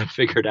engineers have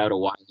figured out a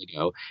while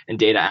ago and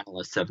data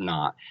analysts have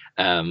not.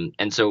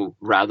 And so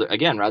rather than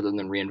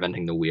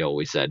reinventing the wheel,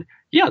 we said,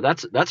 yeah,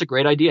 that's a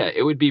great idea.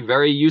 It would be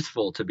very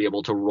useful to be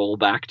able to roll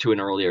back to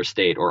an earlier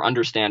state or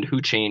understand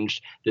who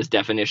changed this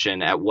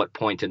definition at what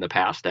point in the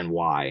past and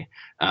why.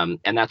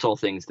 And that's all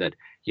things that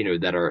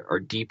that are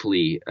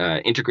deeply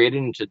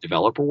integrated into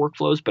developer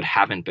workflows, but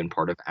haven't been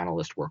part of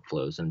analyst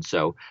workflows. And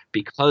so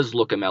because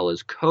LookML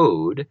is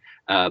code,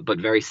 but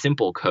very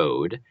simple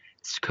code,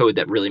 it's code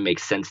that really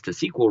makes sense to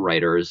SQL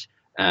writers,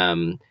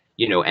 and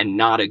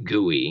not a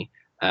GUI.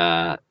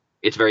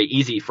 It's very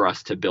easy for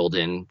us to build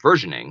in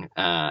versioning,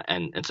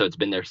 and so it's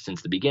been there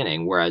since the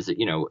beginning. Whereas,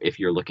 if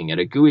you're looking at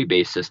a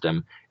GUI-based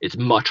system, it's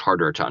much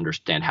harder to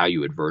understand how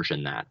you would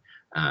version that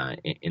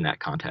in that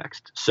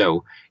context.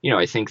 So,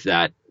 I think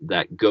that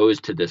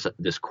goes to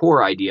this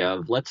core idea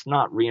of let's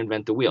not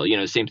reinvent the wheel.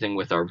 Same thing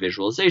with our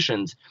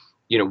visualizations.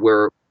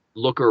 Where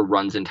Looker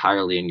runs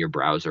entirely in your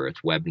browser.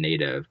 It's web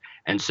native.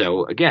 And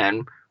so,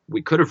 again,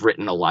 we could have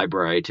written a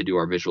library to do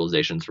our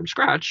visualizations from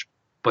scratch,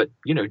 but,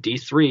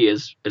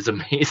 D3 is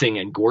amazing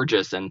and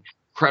gorgeous and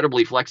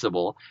incredibly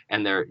flexible.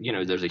 And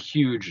there's a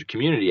huge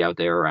community out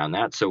there around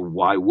that. So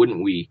why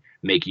wouldn't we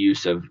make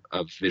use of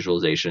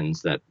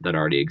visualizations that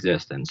already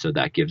exist? And so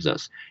that gives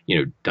us,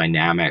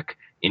 dynamic,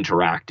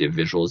 interactive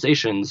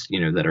visualizations,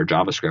 that are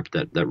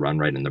JavaScript that run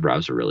right in the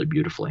browser really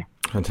beautifully.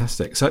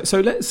 Fantastic. So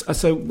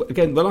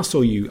again, when I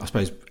saw you, I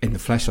suppose in the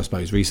flesh,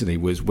 recently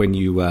was when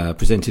you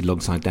presented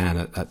alongside Dan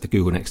at the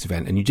Google Next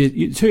event, and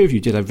two of you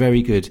did a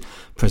very good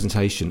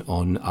presentation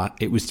on.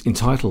 It was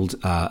entitled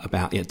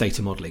about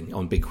data modeling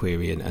on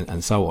BigQuery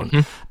and so on.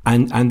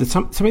 Mm-hmm. And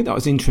something that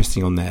was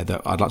interesting on there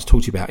that I'd like to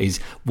talk to you about is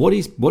what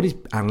is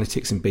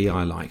analytics and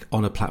BI like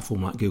on a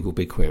platform like Google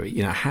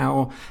BigQuery?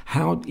 How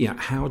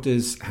do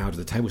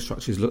the table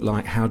structures look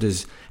like? How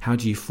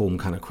do you form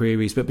kind of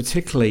queries? But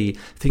particularly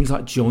things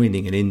like joining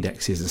linking and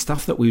indexes and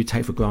stuff that we would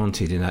take for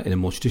granted in a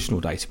more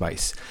traditional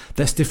database.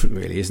 That's different,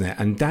 really, isn't it?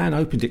 And Dan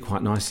opened it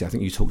quite nicely. I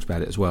think you talked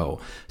about it as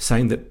well,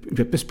 saying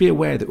that just be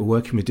aware that we're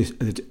working with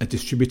a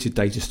distributed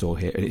data store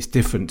here, and it's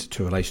different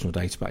to a relational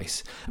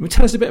database. I mean,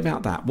 tell us a bit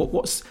about that.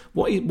 What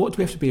do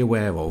we have to be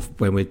aware of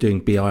when we're doing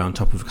BI on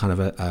top of kind of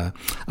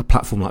a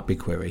platform like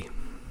BigQuery?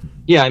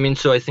 Yeah, I mean,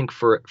 so I think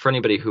for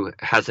anybody who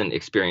hasn't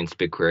experienced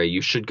BigQuery,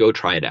 you should go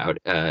try it out.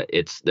 I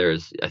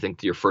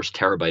think your first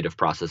terabyte of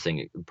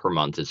processing per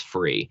month is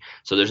free,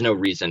 so there's no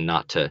reason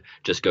not to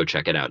just go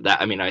check it out.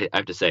 I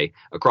have to say,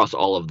 across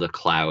all of the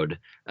cloud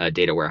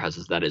data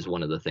warehouses, that is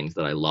one of the things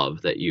that I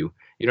love, that you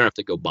don't have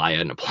to go buy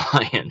an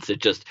appliance. You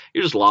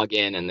just log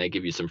in and they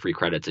give you some free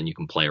credits and you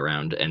can play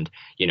around. And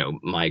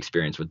my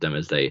experience with them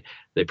is they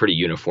pretty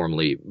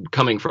uniformly,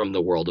 coming from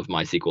the world of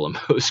MySQL and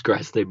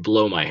Postgres, they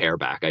blow my hair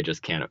back. I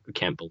just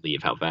can't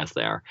believe how fast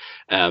they are.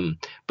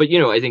 But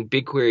I think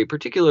BigQuery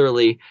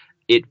particularly,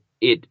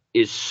 it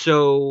is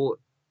so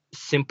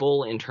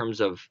simple in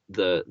terms of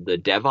the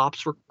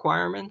DevOps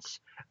requirements,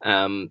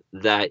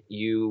 that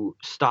you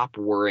stop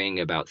worrying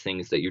about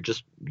things that you're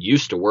just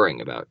used to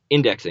worrying about.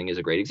 Indexing is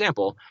a great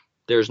example.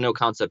 There's no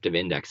concept of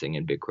indexing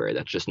in BigQuery.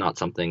 That's just not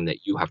something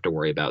that you have to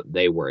worry about.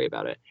 They worry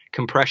about it.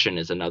 Compression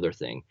is another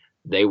thing.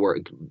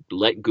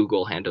 Let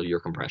Google handle your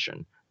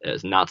compression.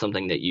 It's not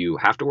something that you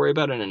have to worry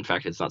about, and in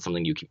fact, it's not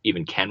something you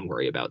even can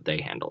worry about. They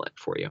handle it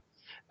for you.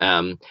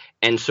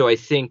 And so I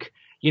think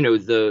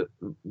the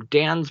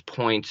Dan's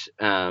point,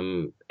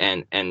 and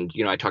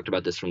I talked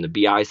about this from the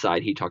BI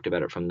side. He talked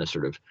about it from the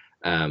sort of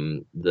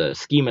the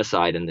schema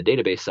side and the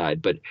database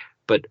side. But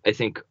I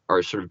think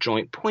our sort of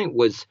joint point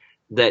was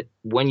that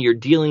when you're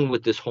dealing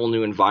with this whole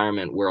new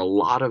environment where a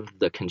lot of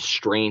the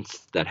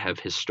constraints that have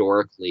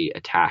historically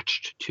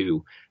attached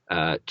to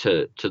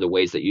the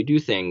ways that you do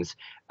things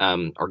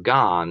are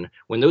gone.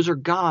 When those are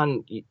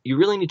gone, you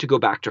really need to go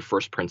back to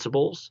first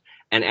principles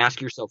and ask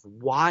yourself,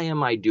 why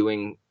am I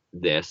doing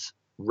this?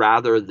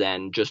 Rather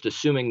than just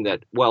assuming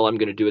that, well, I'm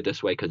going to do it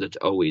this way because it's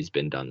always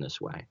been done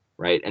this way,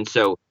 right? And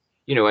so,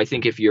 I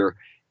think if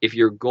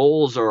your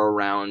goals are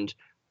around,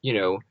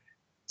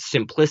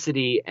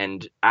 simplicity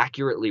and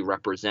accurately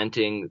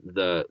representing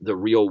the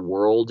real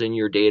world in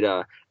your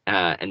data,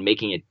 and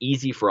making it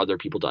easy for other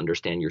people to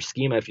understand your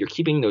schema, if you're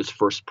keeping those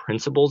first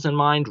principles in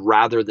mind,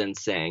 rather than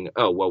saying,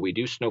 oh, well, we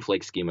do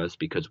Snowflake schemas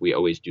because we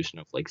always do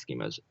Snowflake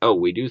schemas. Oh,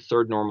 we do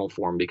third normal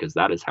form because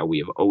that is how we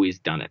have always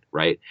done it,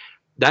 right?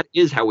 That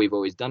is how we've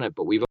always done it,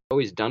 but we've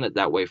always done it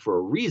that way for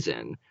a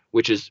reason,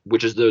 which is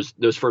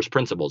those first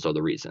principles are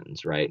the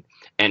reasons, right?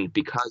 And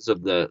because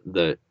of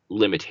the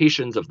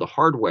limitations of the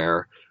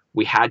hardware,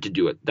 we had to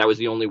do it. That was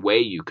the only way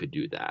you could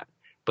do that,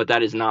 but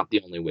that is not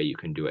the only way you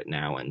can do it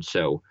now. And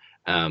so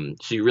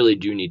you really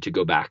do need to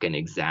go back and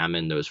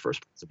examine those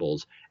first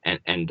principles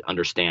and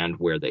understand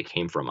where they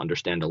came from,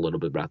 understand a little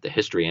bit about the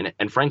history.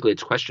 And frankly,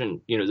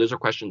 those are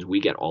questions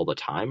we get all the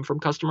time from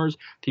customers,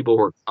 people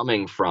who are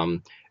coming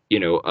from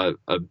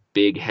a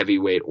big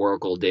heavyweight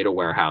Oracle data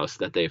warehouse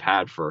that they've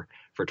had for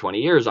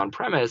 20 years on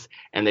premise.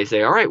 And they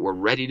say, all right, we're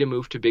ready to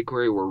move to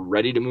BigQuery. We're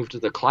ready to move to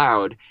the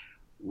cloud.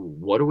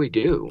 What do we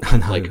do?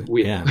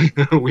 We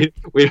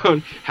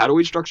don't, how do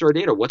we structure our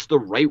data? What's the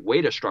right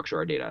way to structure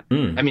our data?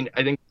 I mean,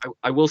 I think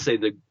I will say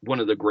that one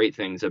of the great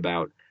things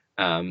about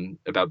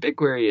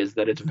BigQuery is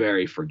that it's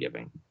very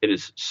forgiving. It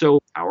is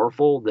so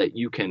powerful that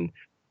you can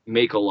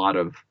make a lot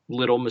of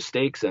little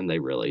mistakes and they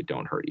really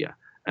don't hurt you.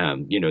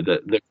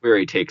 The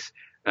query takes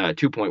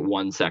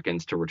 2.1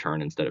 seconds to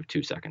return instead of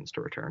 2 seconds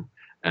to return.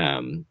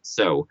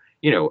 So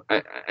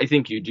I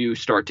think you do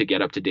start to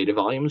get up to data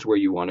volumes where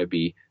you want to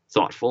be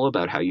thoughtful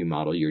about how you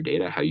model your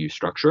data, how you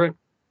structure it.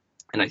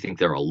 And I think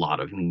there are a lot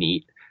of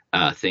neat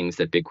things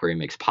that BigQuery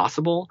makes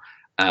possible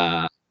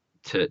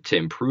to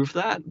improve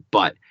that.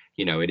 But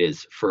it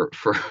is for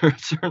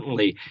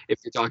certainly if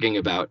you're talking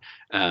about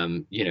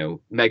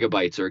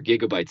megabytes or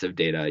gigabytes of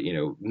data,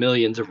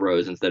 millions of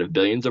rows instead of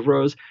billions of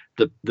rows,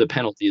 the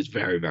penalty is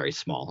very, very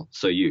small.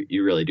 So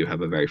you really do have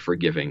a very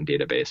forgiving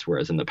database.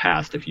 Whereas in the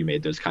past, if you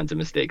made those kinds of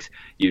mistakes,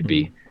 you'd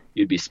be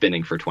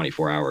spinning for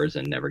 24 hours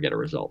and never get a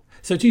result.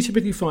 So do you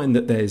typically find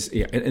that there's,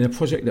 in a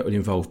project that would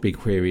involve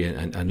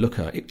BigQuery and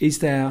Looker, is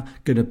there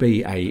going to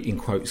be a, in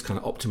quotes, kind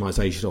of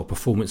optimization or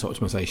performance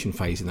optimization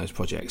phase in those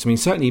projects? I mean,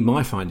 certainly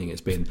my finding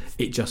has been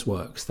it just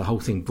works. The whole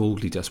thing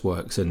broadly just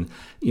works. And,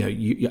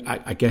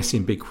 I guess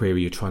in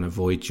BigQuery, you're trying to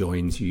avoid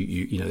joins.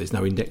 There's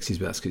no indexes,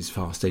 but that's because it's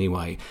fast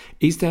anyway.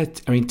 Is there,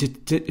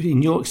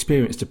 in your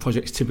experience, do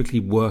projects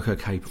typically work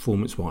okay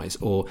performance-wise,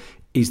 or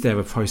is there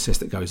a process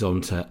that goes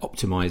on to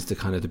optimize the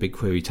kind of the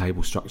BigQuery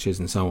table structures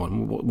and so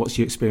on? What's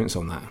your experience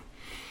on that?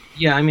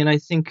 Yeah, I mean, I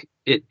think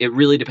it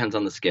really depends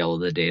on the scale of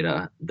the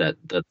data that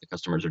the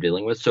customers are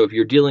dealing with. So if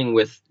you're dealing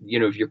with,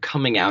 if you're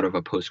coming out of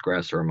a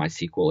Postgres or a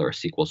MySQL or a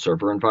SQL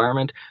Server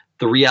environment,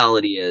 the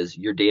reality is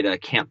your data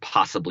can't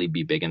possibly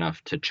be big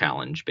enough to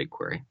challenge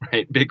BigQuery,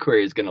 right?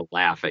 BigQuery is going to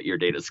laugh at your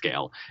data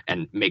scale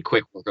and make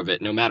quick work of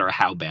it, no matter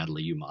how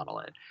badly you model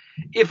it.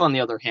 If, on the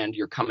other hand,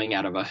 you're coming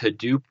out of a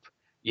Hadoop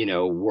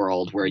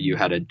world where you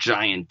had a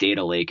giant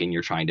data lake and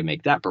you're trying to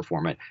make that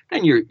performant,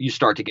 then you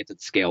start to get to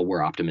the scale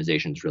where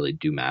optimizations really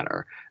do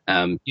matter.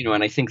 And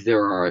I think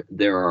there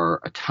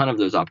are a ton of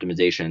those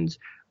optimizations,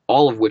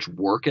 all of which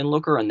work in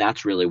Looker, and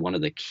that's really one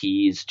of the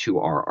keys to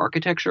our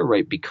architecture,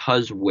 right?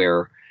 Because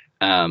we're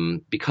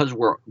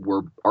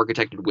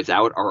architected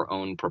without our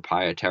own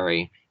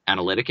proprietary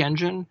analytic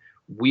engine,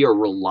 we are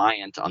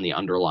reliant on the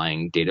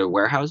underlying data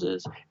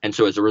warehouses. And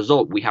so as a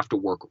result, we have to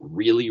work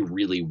really,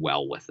 really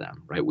well with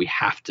them, right? We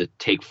have to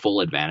take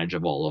full advantage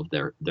of all of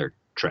their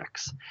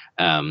tricks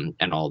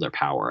and all their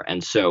power.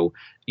 And so,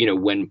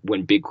 when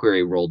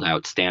BigQuery rolled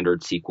out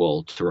standard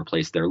SQL to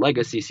replace their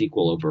legacy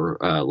SQL over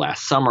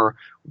last summer,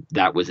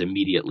 that was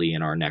immediately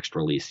in our next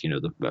release,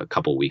 a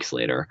couple weeks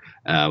later.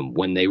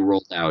 When they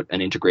rolled out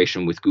an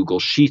integration with Google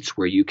Sheets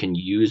where you can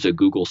use a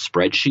Google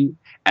spreadsheet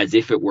as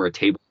if it were a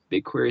table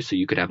BigQuery, so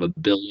you could have a 1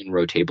 billion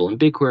row table in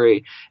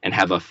BigQuery and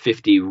have a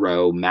 50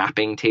 row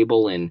mapping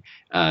table in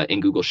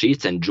Google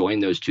Sheets and join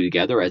those two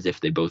together as if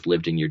they both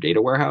lived in your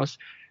data warehouse.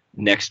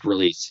 Next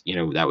release,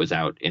 that was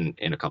out in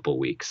a couple of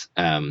weeks.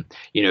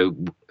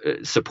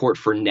 Support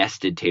for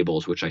nested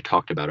tables, which I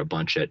talked about a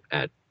bunch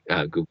at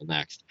Google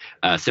Next.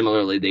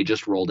 Similarly, they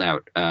just rolled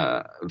out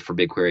for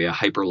BigQuery a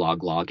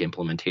hyperlog log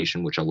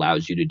implementation, which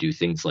allows you to do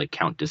things like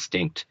count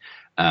distinct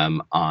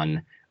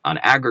on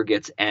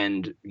aggregates,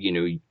 and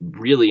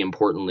really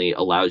importantly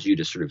allows you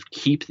to sort of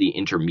keep the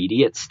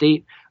intermediate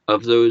state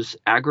of those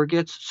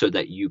aggregates so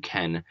that you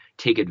can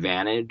take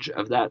advantage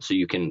of that. So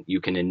you can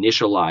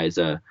initialize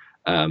a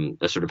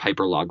sort of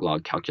hyperlog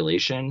log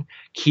calculation,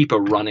 keep a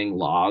running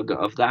log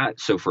of that.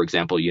 So for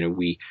example,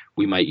 we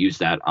might use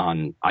that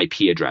on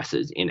IP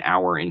addresses in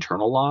our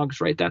internal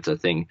logs, right? That's a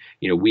thing.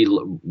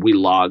 We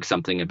log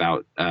something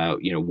about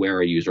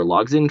where a user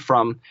logs in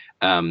from.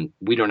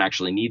 We don't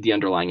actually need the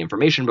underlying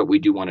information, but we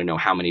do want to know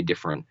how many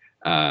different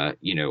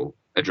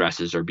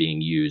addresses are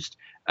being used,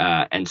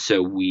 and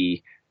so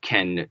we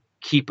can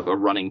keep a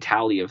running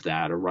tally of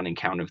that, a running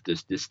count of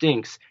this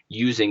distincts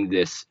using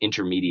this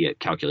intermediate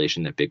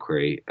calculation that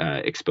BigQuery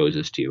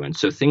exposes to you. And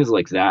so things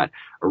like that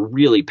are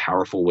really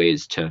powerful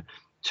ways to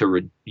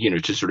sort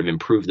of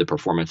improve the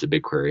performance of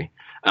BigQuery.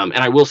 And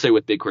I will say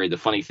with BigQuery, the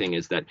funny thing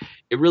is that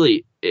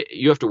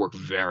you have to work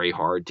very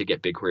hard to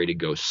get BigQuery to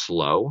go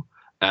slow.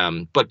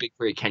 But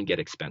BigQuery can get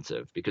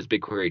expensive because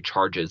BigQuery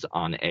charges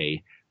on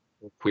a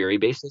query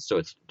basis, so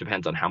it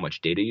depends on how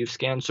much data you've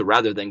scanned. So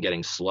rather than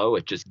getting slow,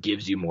 it just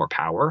gives you more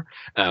power,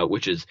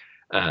 which is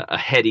a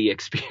heady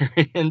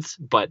experience,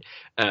 but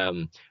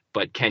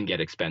can get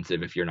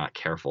expensive if you're not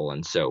careful.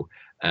 And so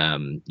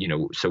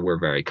so we're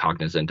very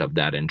cognizant of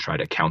that and try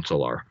to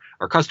counsel our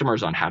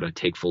customers on how to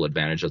take full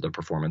advantage of the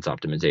performance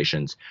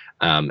optimizations,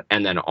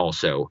 and then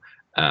also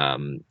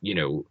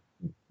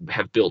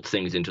have built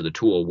things into the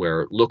tool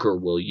where Looker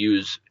will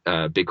use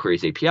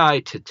BigQuery's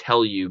API to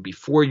tell you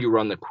before you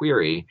run the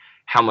query,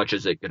 how much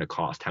is it going to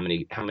cost? How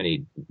many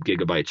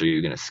gigabytes are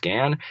you going to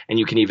scan? And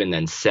you can even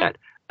then set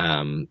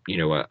a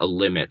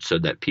limit so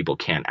that people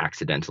can't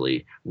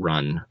accidentally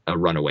run a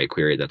runaway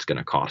query that's going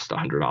to cost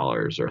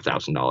 $100 or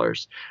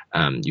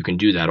 $1,000. You can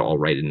do that all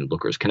right in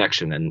Looker's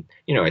connection. And,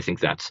 I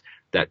think that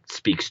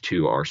speaks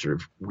to our sort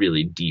of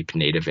really deep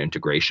native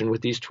integration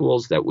with these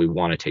tools, that we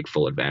want to take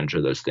full advantage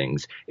of those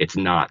things.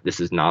 This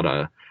is not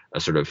a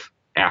sort of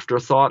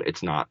afterthought.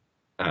 It's not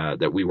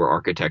that we were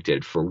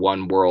architected for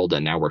one world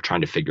and now we're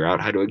trying to figure out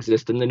how to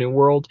exist in the new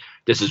world.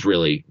 This is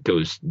really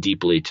goes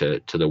deeply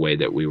to the way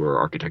that we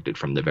were architected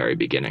from the very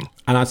beginning.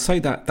 And I'd say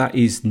that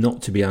is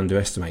not to be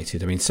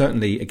underestimated. I mean,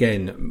 certainly,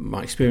 again,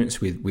 my experience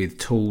with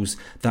tools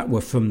that were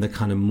from the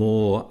kind of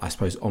more, I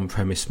suppose,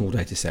 on-premise small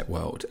data set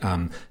world.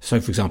 So,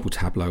 for example,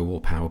 Tableau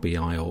or Power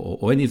BI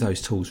or any of those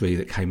tools really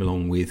that came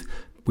along with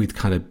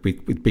kind of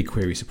with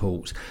BigQuery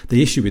support.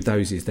 The issue with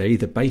those is they're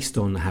either based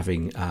on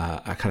having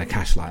a kind of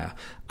cache layer,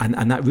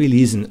 and that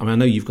really isn't. I mean, I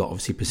know you've got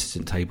obviously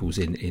persistent tables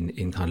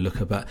in kind of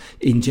Looker, but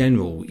in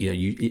general,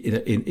 you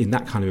in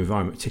that kind of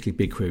environment,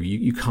 particularly BigQuery,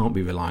 you can't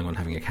be relying on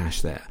having a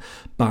cache there.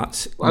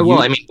 But I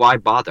mean, why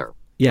bother?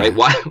 Yeah.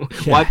 Right?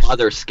 Why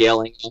bother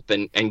scaling up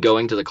and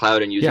going to the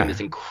cloud and using this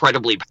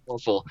incredibly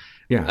powerful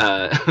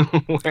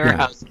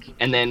warehouse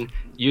and then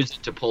use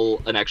it to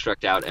pull an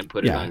extract out and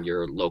put it on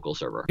your local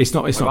server? It's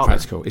not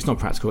practical. It's not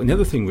practical. And the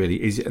other thing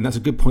really is, and that's a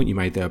good point you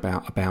made there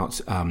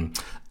about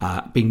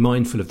being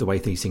mindful of the way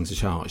these things are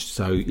charged.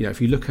 So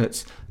if you look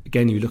at,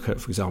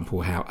 for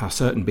example, how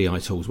certain BI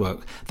tools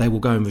work, they will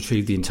go and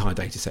retrieve the entire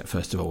data set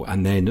first of all,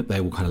 and then they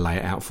will kind of lay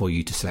it out for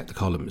you to select the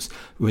columns.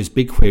 Whereas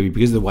BigQuery,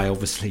 because of the way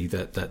obviously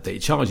that it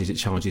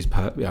charges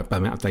per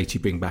amount of data you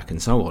bring back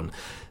and so on.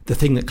 The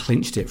thing that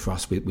clinched it for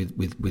us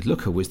with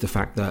Looker was the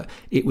fact that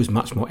it was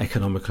much more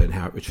economical in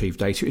how it retrieved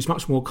data. It was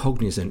much more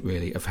cognizant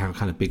really of how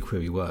kind of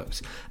BigQuery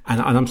works.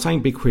 And I'm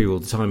saying BigQuery all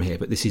the time here,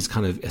 but this is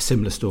kind of a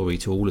similar story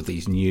to all of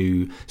these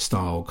new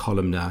style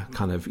columnar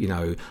kind of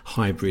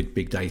hybrid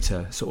big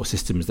data sort of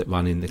systems that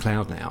run in the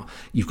cloud now.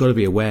 You've got to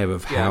be aware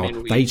of how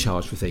they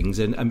charge for things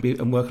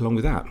and work along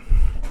with that.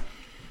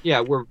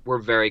 Yeah, we're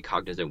very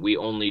cognizant. We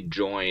only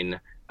join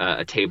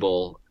a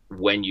table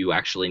when you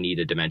actually need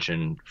a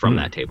dimension from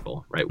that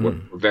table, right? We're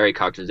very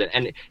cognizant,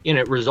 and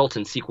it results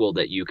in SQL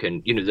that you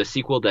can, the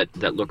SQL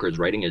that Looker is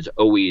writing is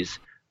always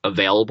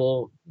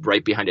available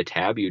right behind a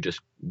tab. You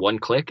just one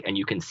click and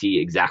you can see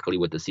exactly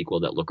what the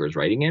SQL that Looker is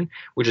writing in,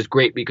 which is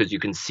great because you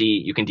can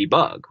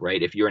debug,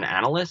 right? If you're an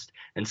analyst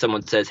and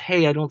someone says,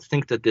 hey, I don't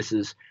think that this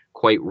is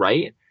quite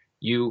right,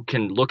 you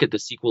can look at the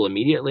SQL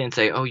immediately and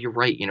say, oh, you're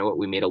right. You know what?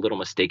 We made a little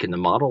mistake in the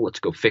model. Let's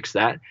go fix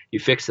that. You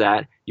fix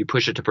that. You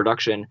push it to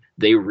production.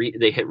 They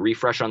hit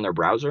refresh on their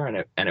browser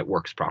and it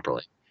works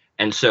properly.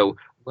 And so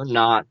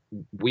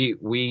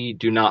we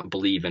do not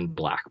believe in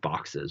black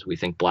boxes. We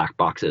think black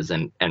boxes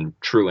and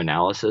true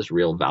analysis,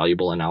 real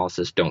valuable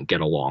analysis, don't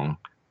get along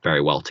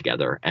very well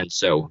together. And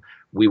so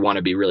we want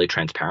to be really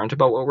transparent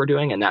about what we're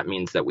doing. And that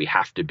means that we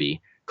have to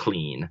be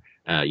clean.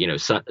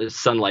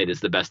 Sunlight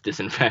is the best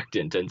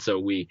disinfectant. And so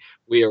we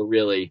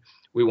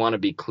want to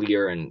be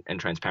clear and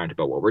transparent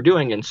about what we're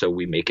doing. And so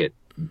we make it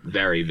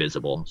very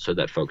visible so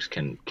that folks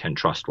can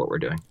trust what we're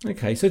doing.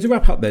 Okay, so to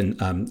wrap up then,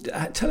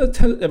 tell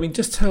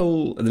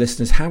the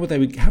listeners, how would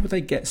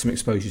they get some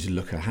exposure to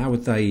Looker? How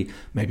would they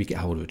maybe get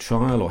hold of a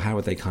trial, or how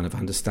would they kind of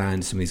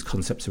understand some of these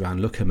concepts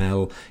around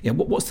LookML? Yeah,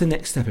 what's the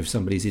next step if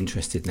somebody's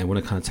interested and they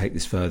want to kind of take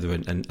this further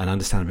and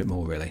understand a bit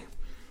more, really?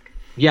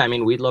 Yeah, I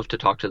mean, we'd love to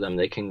talk to them.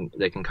 They can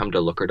come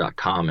to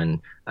looker.com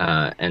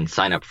and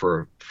sign up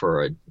for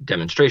a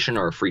demonstration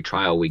or a free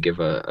trial. We give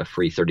a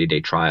free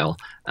 30-day trial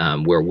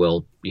where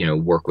we'll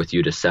work with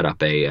you to set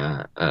up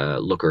a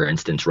Looker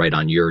instance right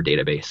on your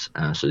database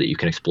so that you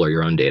can explore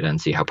your own data and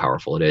see how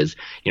powerful it is.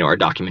 Our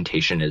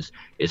documentation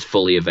is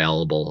fully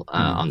available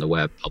on the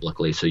web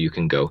publicly, so you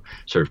can go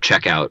sort of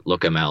check out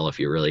LookML if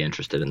you're really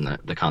interested in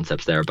the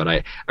concepts there. But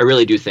I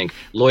really do think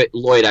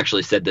Lloyd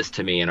actually said this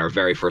to me in our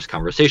very first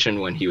conversation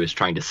when he was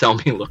trying to sell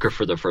me Looker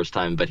for the first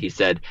time. But he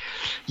said,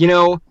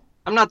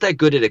 I'm not that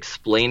good at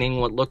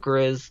explaining what Looker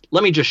is.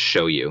 Let me just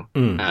show you.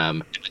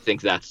 I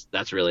think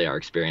that's really our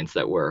experience,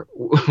 that we're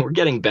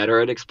getting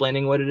better at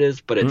explaining what it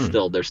is, but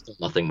there's still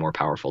nothing more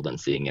powerful than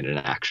seeing it in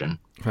action.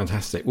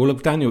 Fantastic. Well,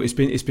 look, Daniel, it's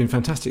been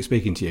fantastic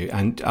speaking to you,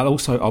 and I'll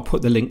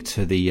put the link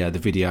to the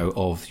video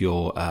of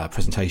your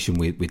presentation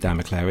with Dan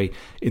McClary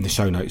in the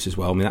show notes as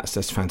well. I mean,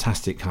 that's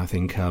fantastic. I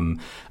think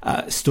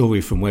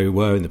story from where we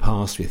were in the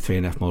past with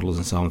 3NF models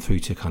and so on through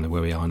to kind of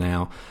where we are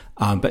now.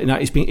 But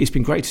it's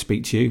been great to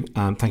speak to you.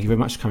 Thank you very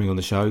much for coming on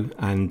the show,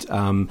 and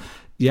thank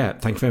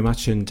you very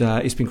much. And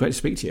it's been great to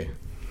speak to you.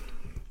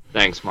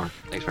 Thanks, Mark.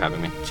 Thanks for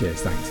having me.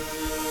 Cheers. Thanks.